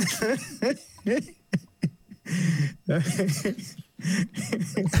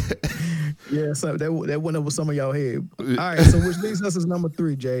 Yeah, so that went over some of y'all head. All right, so which leads us is number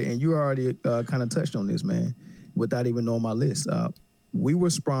 3, Jay, and you already kind of touched on this, man, without even knowing my list. We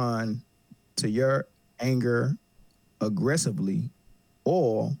respond to your anger aggressively,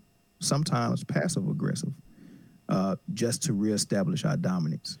 or sometimes passive aggressive, just to reestablish our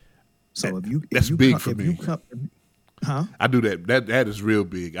dominance. So That's big for me. Huh? I do that. That is real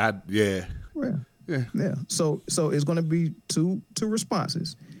big. Yeah. Yeah. Yeah. Yeah. So it's going to be two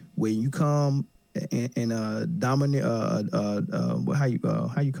responses. When you come in dominant, how you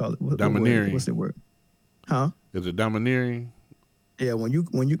call it? Domineering. What's the word? Huh? Is it domineering? Yeah. When you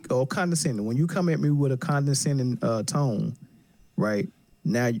or condescending. When you come at me with a condescending tone, right?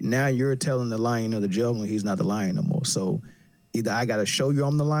 Now you're telling the lion or the juggler he's not the lion no more. So either I got to show you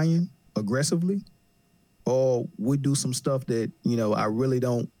I'm the lion aggressively, or we do some stuff that I really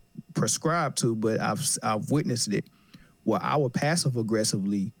don't prescribe to, but I've witnessed it where I would passive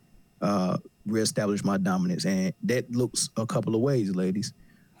aggressively reestablish my dominance, and that looks a couple of ways, ladies.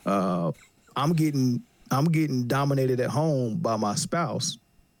 I'm getting dominated at home by my spouse,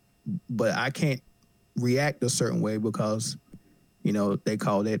 but I can't react a certain way because they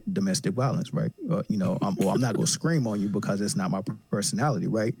call that domestic violence, right? I'm not gonna scream on you because it's not my personality,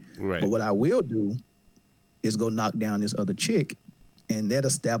 right? Right. But what I will do is go knock down this other chick, and that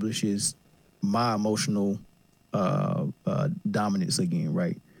establishes my emotional dominance again,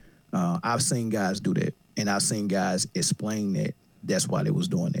 right? I've seen guys do that, and I've seen guys explain that that's why they was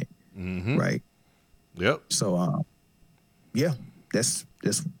doing that, right? Yep. So, yeah, that's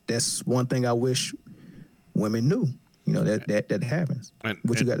one thing I wish women knew. That happens.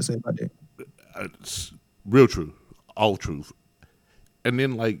 What you got to say about that? It's real truth, all truth. And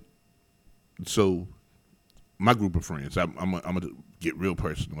then so my group of friends, I'm gonna get real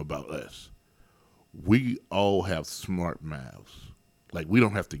personal about us. We all have smart mouths. Like we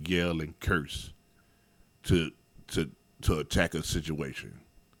don't have to yell and curse to attack a situation.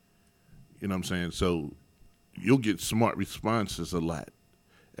 You know what I'm saying? So you'll get smart responses a lot,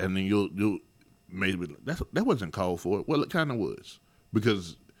 and then you'll maybe that wasn't called for. Well, it kind of was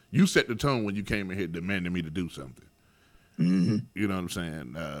because you set the tone when you came in here demanding me to do something. Mm-hmm. You know what I'm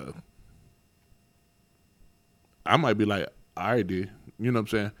saying? I might be like, all right, dude. You know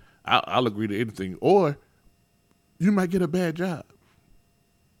what I'm saying? I'll agree to anything. Or you might get a bad job.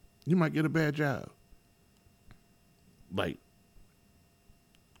 Like,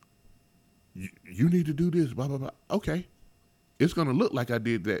 you need to do this, blah, blah, blah. Okay. It's going to look like I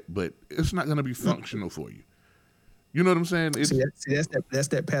did that, but it's not going to be functional for you. You know what I'm saying? That's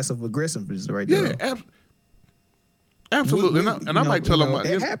that passive aggressiveness right there. Yeah, absolutely. And I might tell them,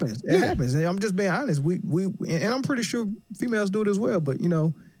 it happens. It happens. And I'm just being honest. We and I'm pretty sure females do it as well. But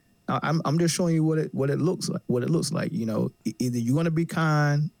I'm just showing you what it looks like. What it looks like. Either you're gonna be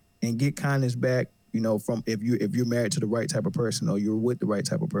kind and get kindness back. From if you're married to the right type of person or you're with the right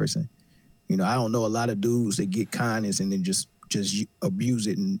type of person. I don't know a lot of dudes that get kindness and then just abuse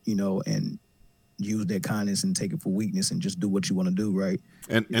it and and use that kindness and take it for weakness and just do what you want to do, right?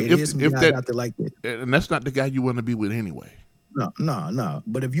 And if that out there like that, and that's not the guy you want to be with anyway. No.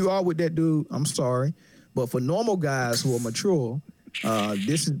 But if you are with that dude, I'm sorry. But for normal guys who are mature,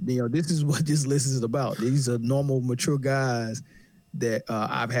 this is what this list is about. These are normal, mature guys that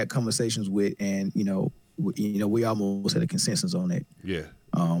I've had conversations with, and we almost had a consensus on that. Yeah.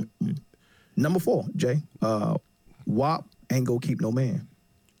 Number 4, Jay. WAP ain't gonna keep no man.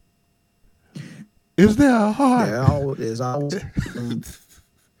 Is there a heart? There's always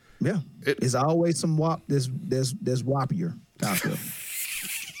there's always some WAP. There's WAPier out there.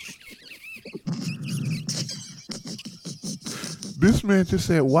 This man just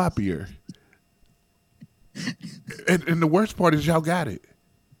said whoppier. And the worst part is y'all got it.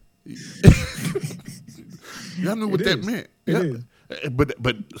 Y'all knew what that meant. It is.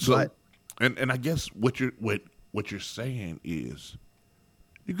 But so and I guess what you're saying is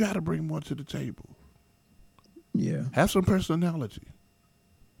you got to bring more to the table. Yeah. Have some personality.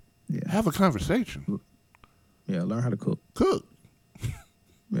 Yeah. Have a conversation. Yeah. Learn how to cook. Cook.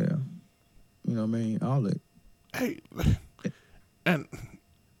 Yeah. You know what I mean? All that. Hey, and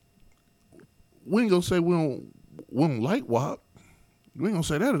we ain't gonna say we don't like WAP. We ain't gonna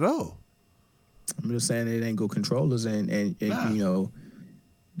say that at all. I'm just saying it ain't go controllers and Nah. you know,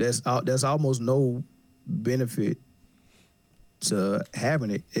 there's almost no benefit to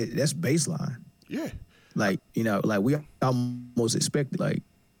having it. That's baseline. Yeah. Like, you know, like we almost expect it. Like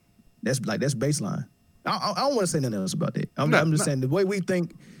that's baseline. I don't want to say nothing else about that. I'm just saying the way we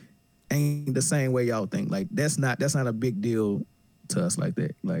think ain't the same way y'all think. Like that's not a big deal to us like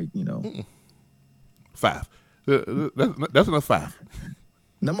that. Like, you know. 5. That's enough 5.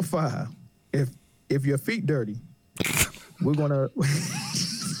 Number 5. If your feet dirty, we're gonna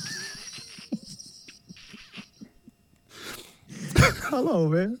Hello,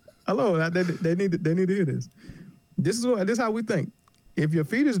 man. Hello. They need to hear this. This is how we think. If your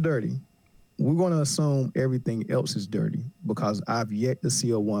feet is dirty, we're gonna assume everything else is dirty because I've yet to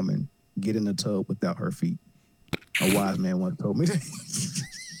see a woman get in the tub without her feet. A wise man once told me that.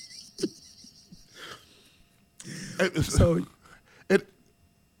 So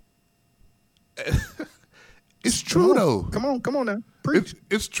it's true though. Come on now. Preach.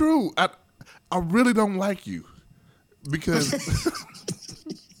 It's true. I really don't like you because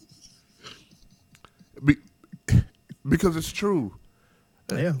because it's true.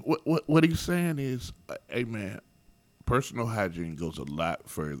 Yeah. What he's saying is, hey man, personal hygiene goes a lot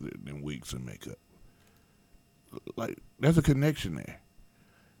further than wigs and makeup. Like there's a connection there.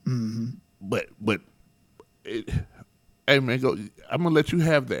 Mm-hmm. But hey man, go. I'm gonna let you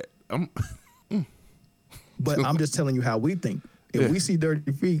have that. But I'm just telling you how we think. If we see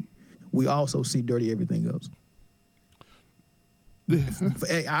dirty feet, we also see dirty everything else.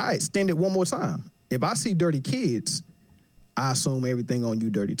 Hey, I extend it one more time. If I see dirty kids, I assume everything on you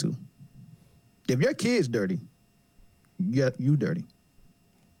dirty too. If your kid's dirty, you dirty.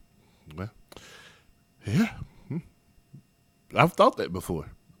 Well, yeah. I've thought that before.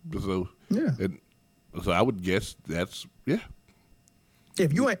 So yeah. So I would guess that's yeah.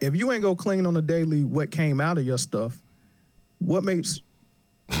 If you ain't go clean on a daily what came out of your stuff, what makes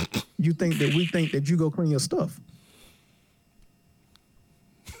you think that we think that you go clean your stuff?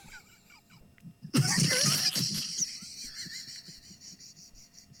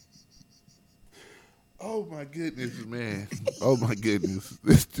 Oh my goodness, man. Oh my goodness.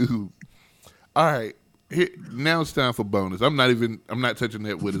 This dude. All right. Now it's time for bonus. I'm not touching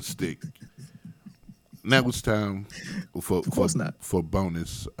that with a stick. Now it's time for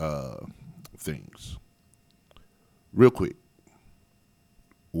bonus things. Real quick.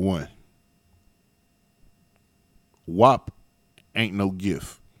 1. WAP ain't no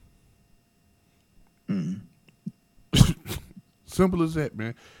gift. Simple as that,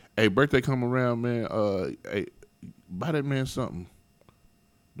 man. Hey, birthday come around, man. Hey, buy that man something.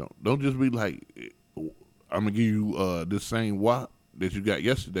 Don't just be like, I'm gonna give you this same WAP that you got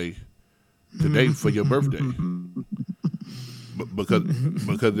yesterday today for your birthday. because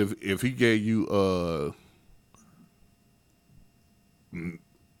if he gave you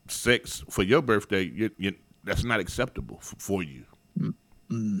sex for your birthday, that's not acceptable for you.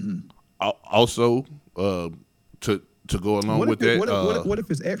 Mm-hmm. Also, to go along with that, what if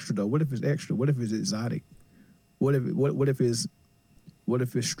it's extra though? What if it's extra? What if it's exotic? What if it's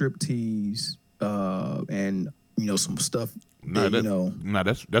striptease and you know some stuff?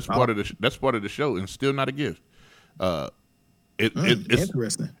 That's part of the show, and still not a gift. It's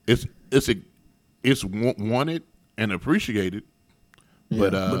interesting. It's wanted and appreciated, yeah,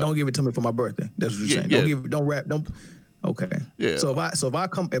 but don't give it to me for my birthday. That's what you're saying. Don't. Okay. Yeah. So if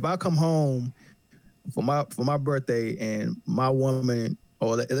I come home for my birthday and my woman,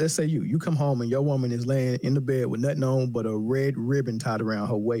 or let's say you come home and your woman is laying in the bed with nothing on but a red ribbon tied around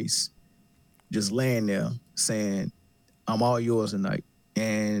her waist, just laying there saying, "I'm all yours tonight,"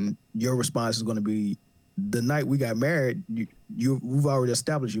 and your response is going to be, "The night we got married, we've already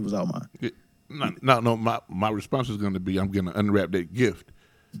established you was all mine." Yeah. No. My response is going to be, I'm going to unwrap that gift.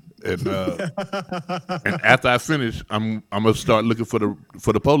 And and after I finish, I'm gonna start looking for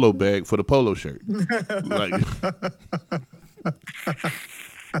the polo bag for the polo shirt. Like,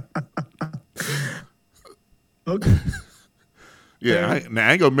 okay. Yeah, I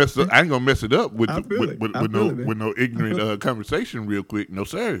ain't gonna mess it up with no ignorant conversation real quick. No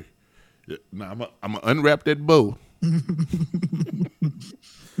sir. Now I'm gonna unwrap that bow.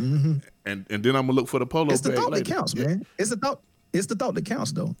 Mm-hmm. And then I'm gonna look for the polo bag. It's the thought later. that counts, man. It's the thought that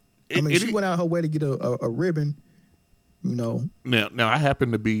counts, though. She went out her way to get a ribbon, you know. Now I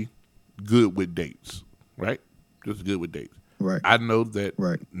happen to be good with dates, right? Just good with dates. Right. I know that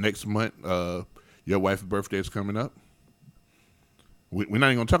Right. next month, your wife's birthday is coming up. We're not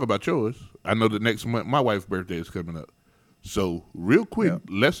even gonna talk about yours. I know that next month my wife's birthday is coming up. So real quick,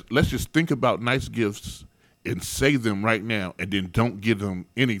 let's just think about nice gifts and say them right now, and then don't give them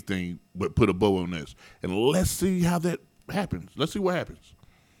anything but put a bow on this, and let's see how that happens. Let's see what happens.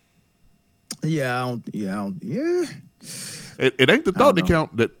 Yeah. It ain't the thought that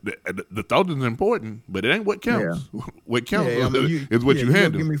count. The thought is important, but it ain't what counts. Yeah. What counts you, is what yeah, you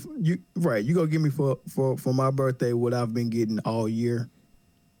handle. You gonna give me for my birthday what I've been getting all year.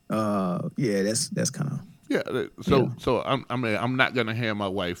 That's kind of. Yeah. So I'm not gonna hand my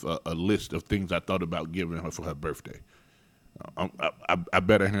wife a list of things I thought about giving her for her birthday. I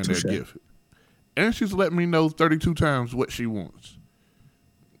better hand her a gift, and she's let me know 32 times what she wants.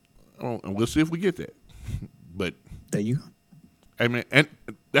 Oh, and we'll see if we get that. But there you go. Hey man, and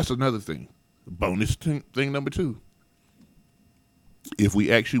that's another thing. Bonus thing number 2. If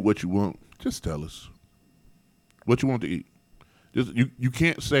we ask you what you want, just tell us what you want to eat. Just you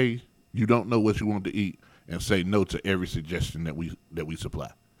can't say you don't know what you want to eat and say no to every suggestion that we supply.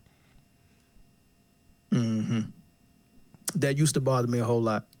 Mm-hmm. That used to bother me a whole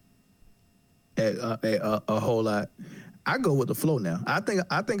lot. A whole lot. I go with the flow now. I think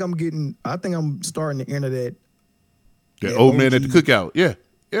I'm starting to enter that. The old man at the cookout. Yeah.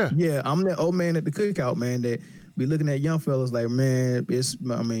 Yeah, I'm that old man at the cookout, man, that be looking at young fellas like, man,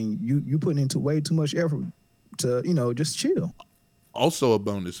 you putting into way too much effort to, just chill. Also a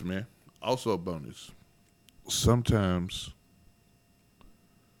bonus, man. Also a bonus. Sometimes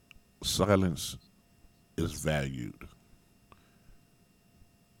silence is valued.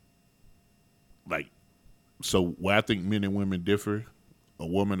 So where I think men and women differ, a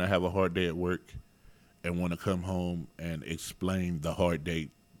woman that have a hard day at work and want to come home and explain the hard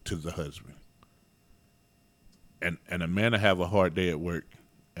day to the husband. And a man that have a hard day at work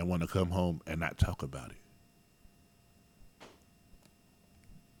and want to come home and not talk about it.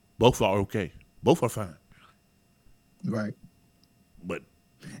 Both are okay. Both are fine. Right. But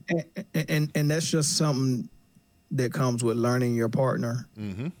and that's just something that comes with learning your partner.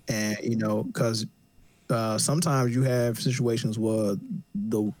 Mm-hmm. And because sometimes you have situations where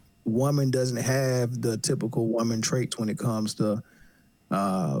the woman doesn't have the typical woman traits when it comes to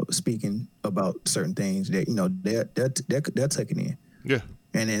speaking about certain things that they're taking in. Yeah.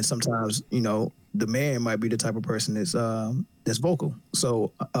 And then sometimes the man might be the type of person that's vocal.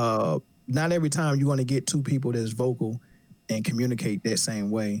 So not every time you're going to get two people that's vocal and communicate that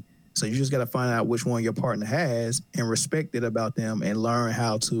same way. So you just got to find out which one your partner has and respect it about them and learn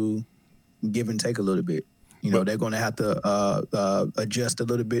how to give and take a little bit. They're going to have to adjust a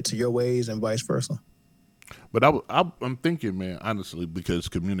little bit to your ways and vice versa. But I'm thinking, man, honestly, because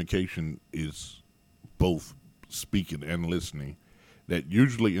communication is both speaking and listening, that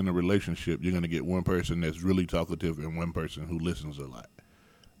usually in a relationship, you're going to get one person that's really talkative and one person who listens a lot.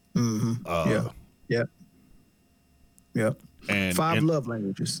 Mm-hmm. Yeah. And 5 love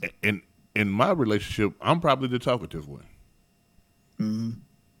languages. And in my relationship, I'm probably the talkative one. Mm-hmm.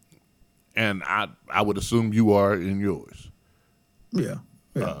 And I would assume you are in yours. Yeah.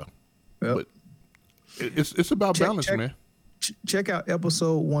 But it's about balance, man. Check out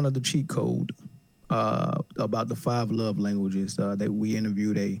episode 1 of the Cheat Code about the 5 love languages that we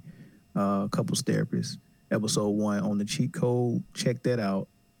interviewed a couples therapist. Episode 1 on the Cheat Code. Check that out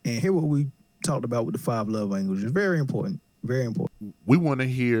and hear what we talked about with the 5 love languages. Very important. Very important. We want to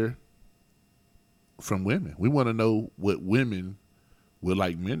hear from women. We want to know what women would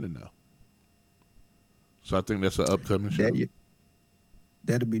like men to know. So I think that's an upcoming show.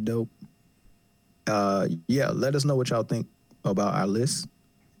 That'd be dope. Let us know what y'all think about our list,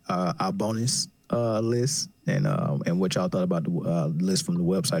 our bonus list, and what y'all thought about the list from the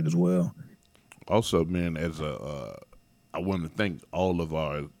website as well. Also, man, I want to thank all of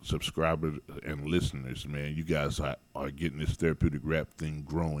our subscribers and listeners, man. You guys are getting this therapeutic rap thing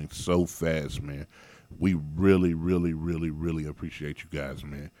growing so fast, man. We really, really, really, really appreciate you guys,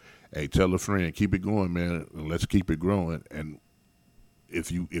 man. Hey, tell a friend, keep it going, man. Let's keep it growing. And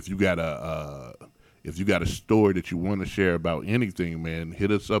if you got a story that you want to share about anything, man,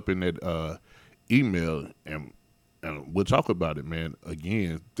 hit us up in that email and we'll talk about it, man.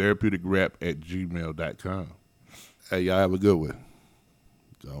 Again, therapeuticrap@gmail.com. Hey, y'all have a good one.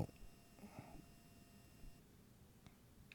 Go.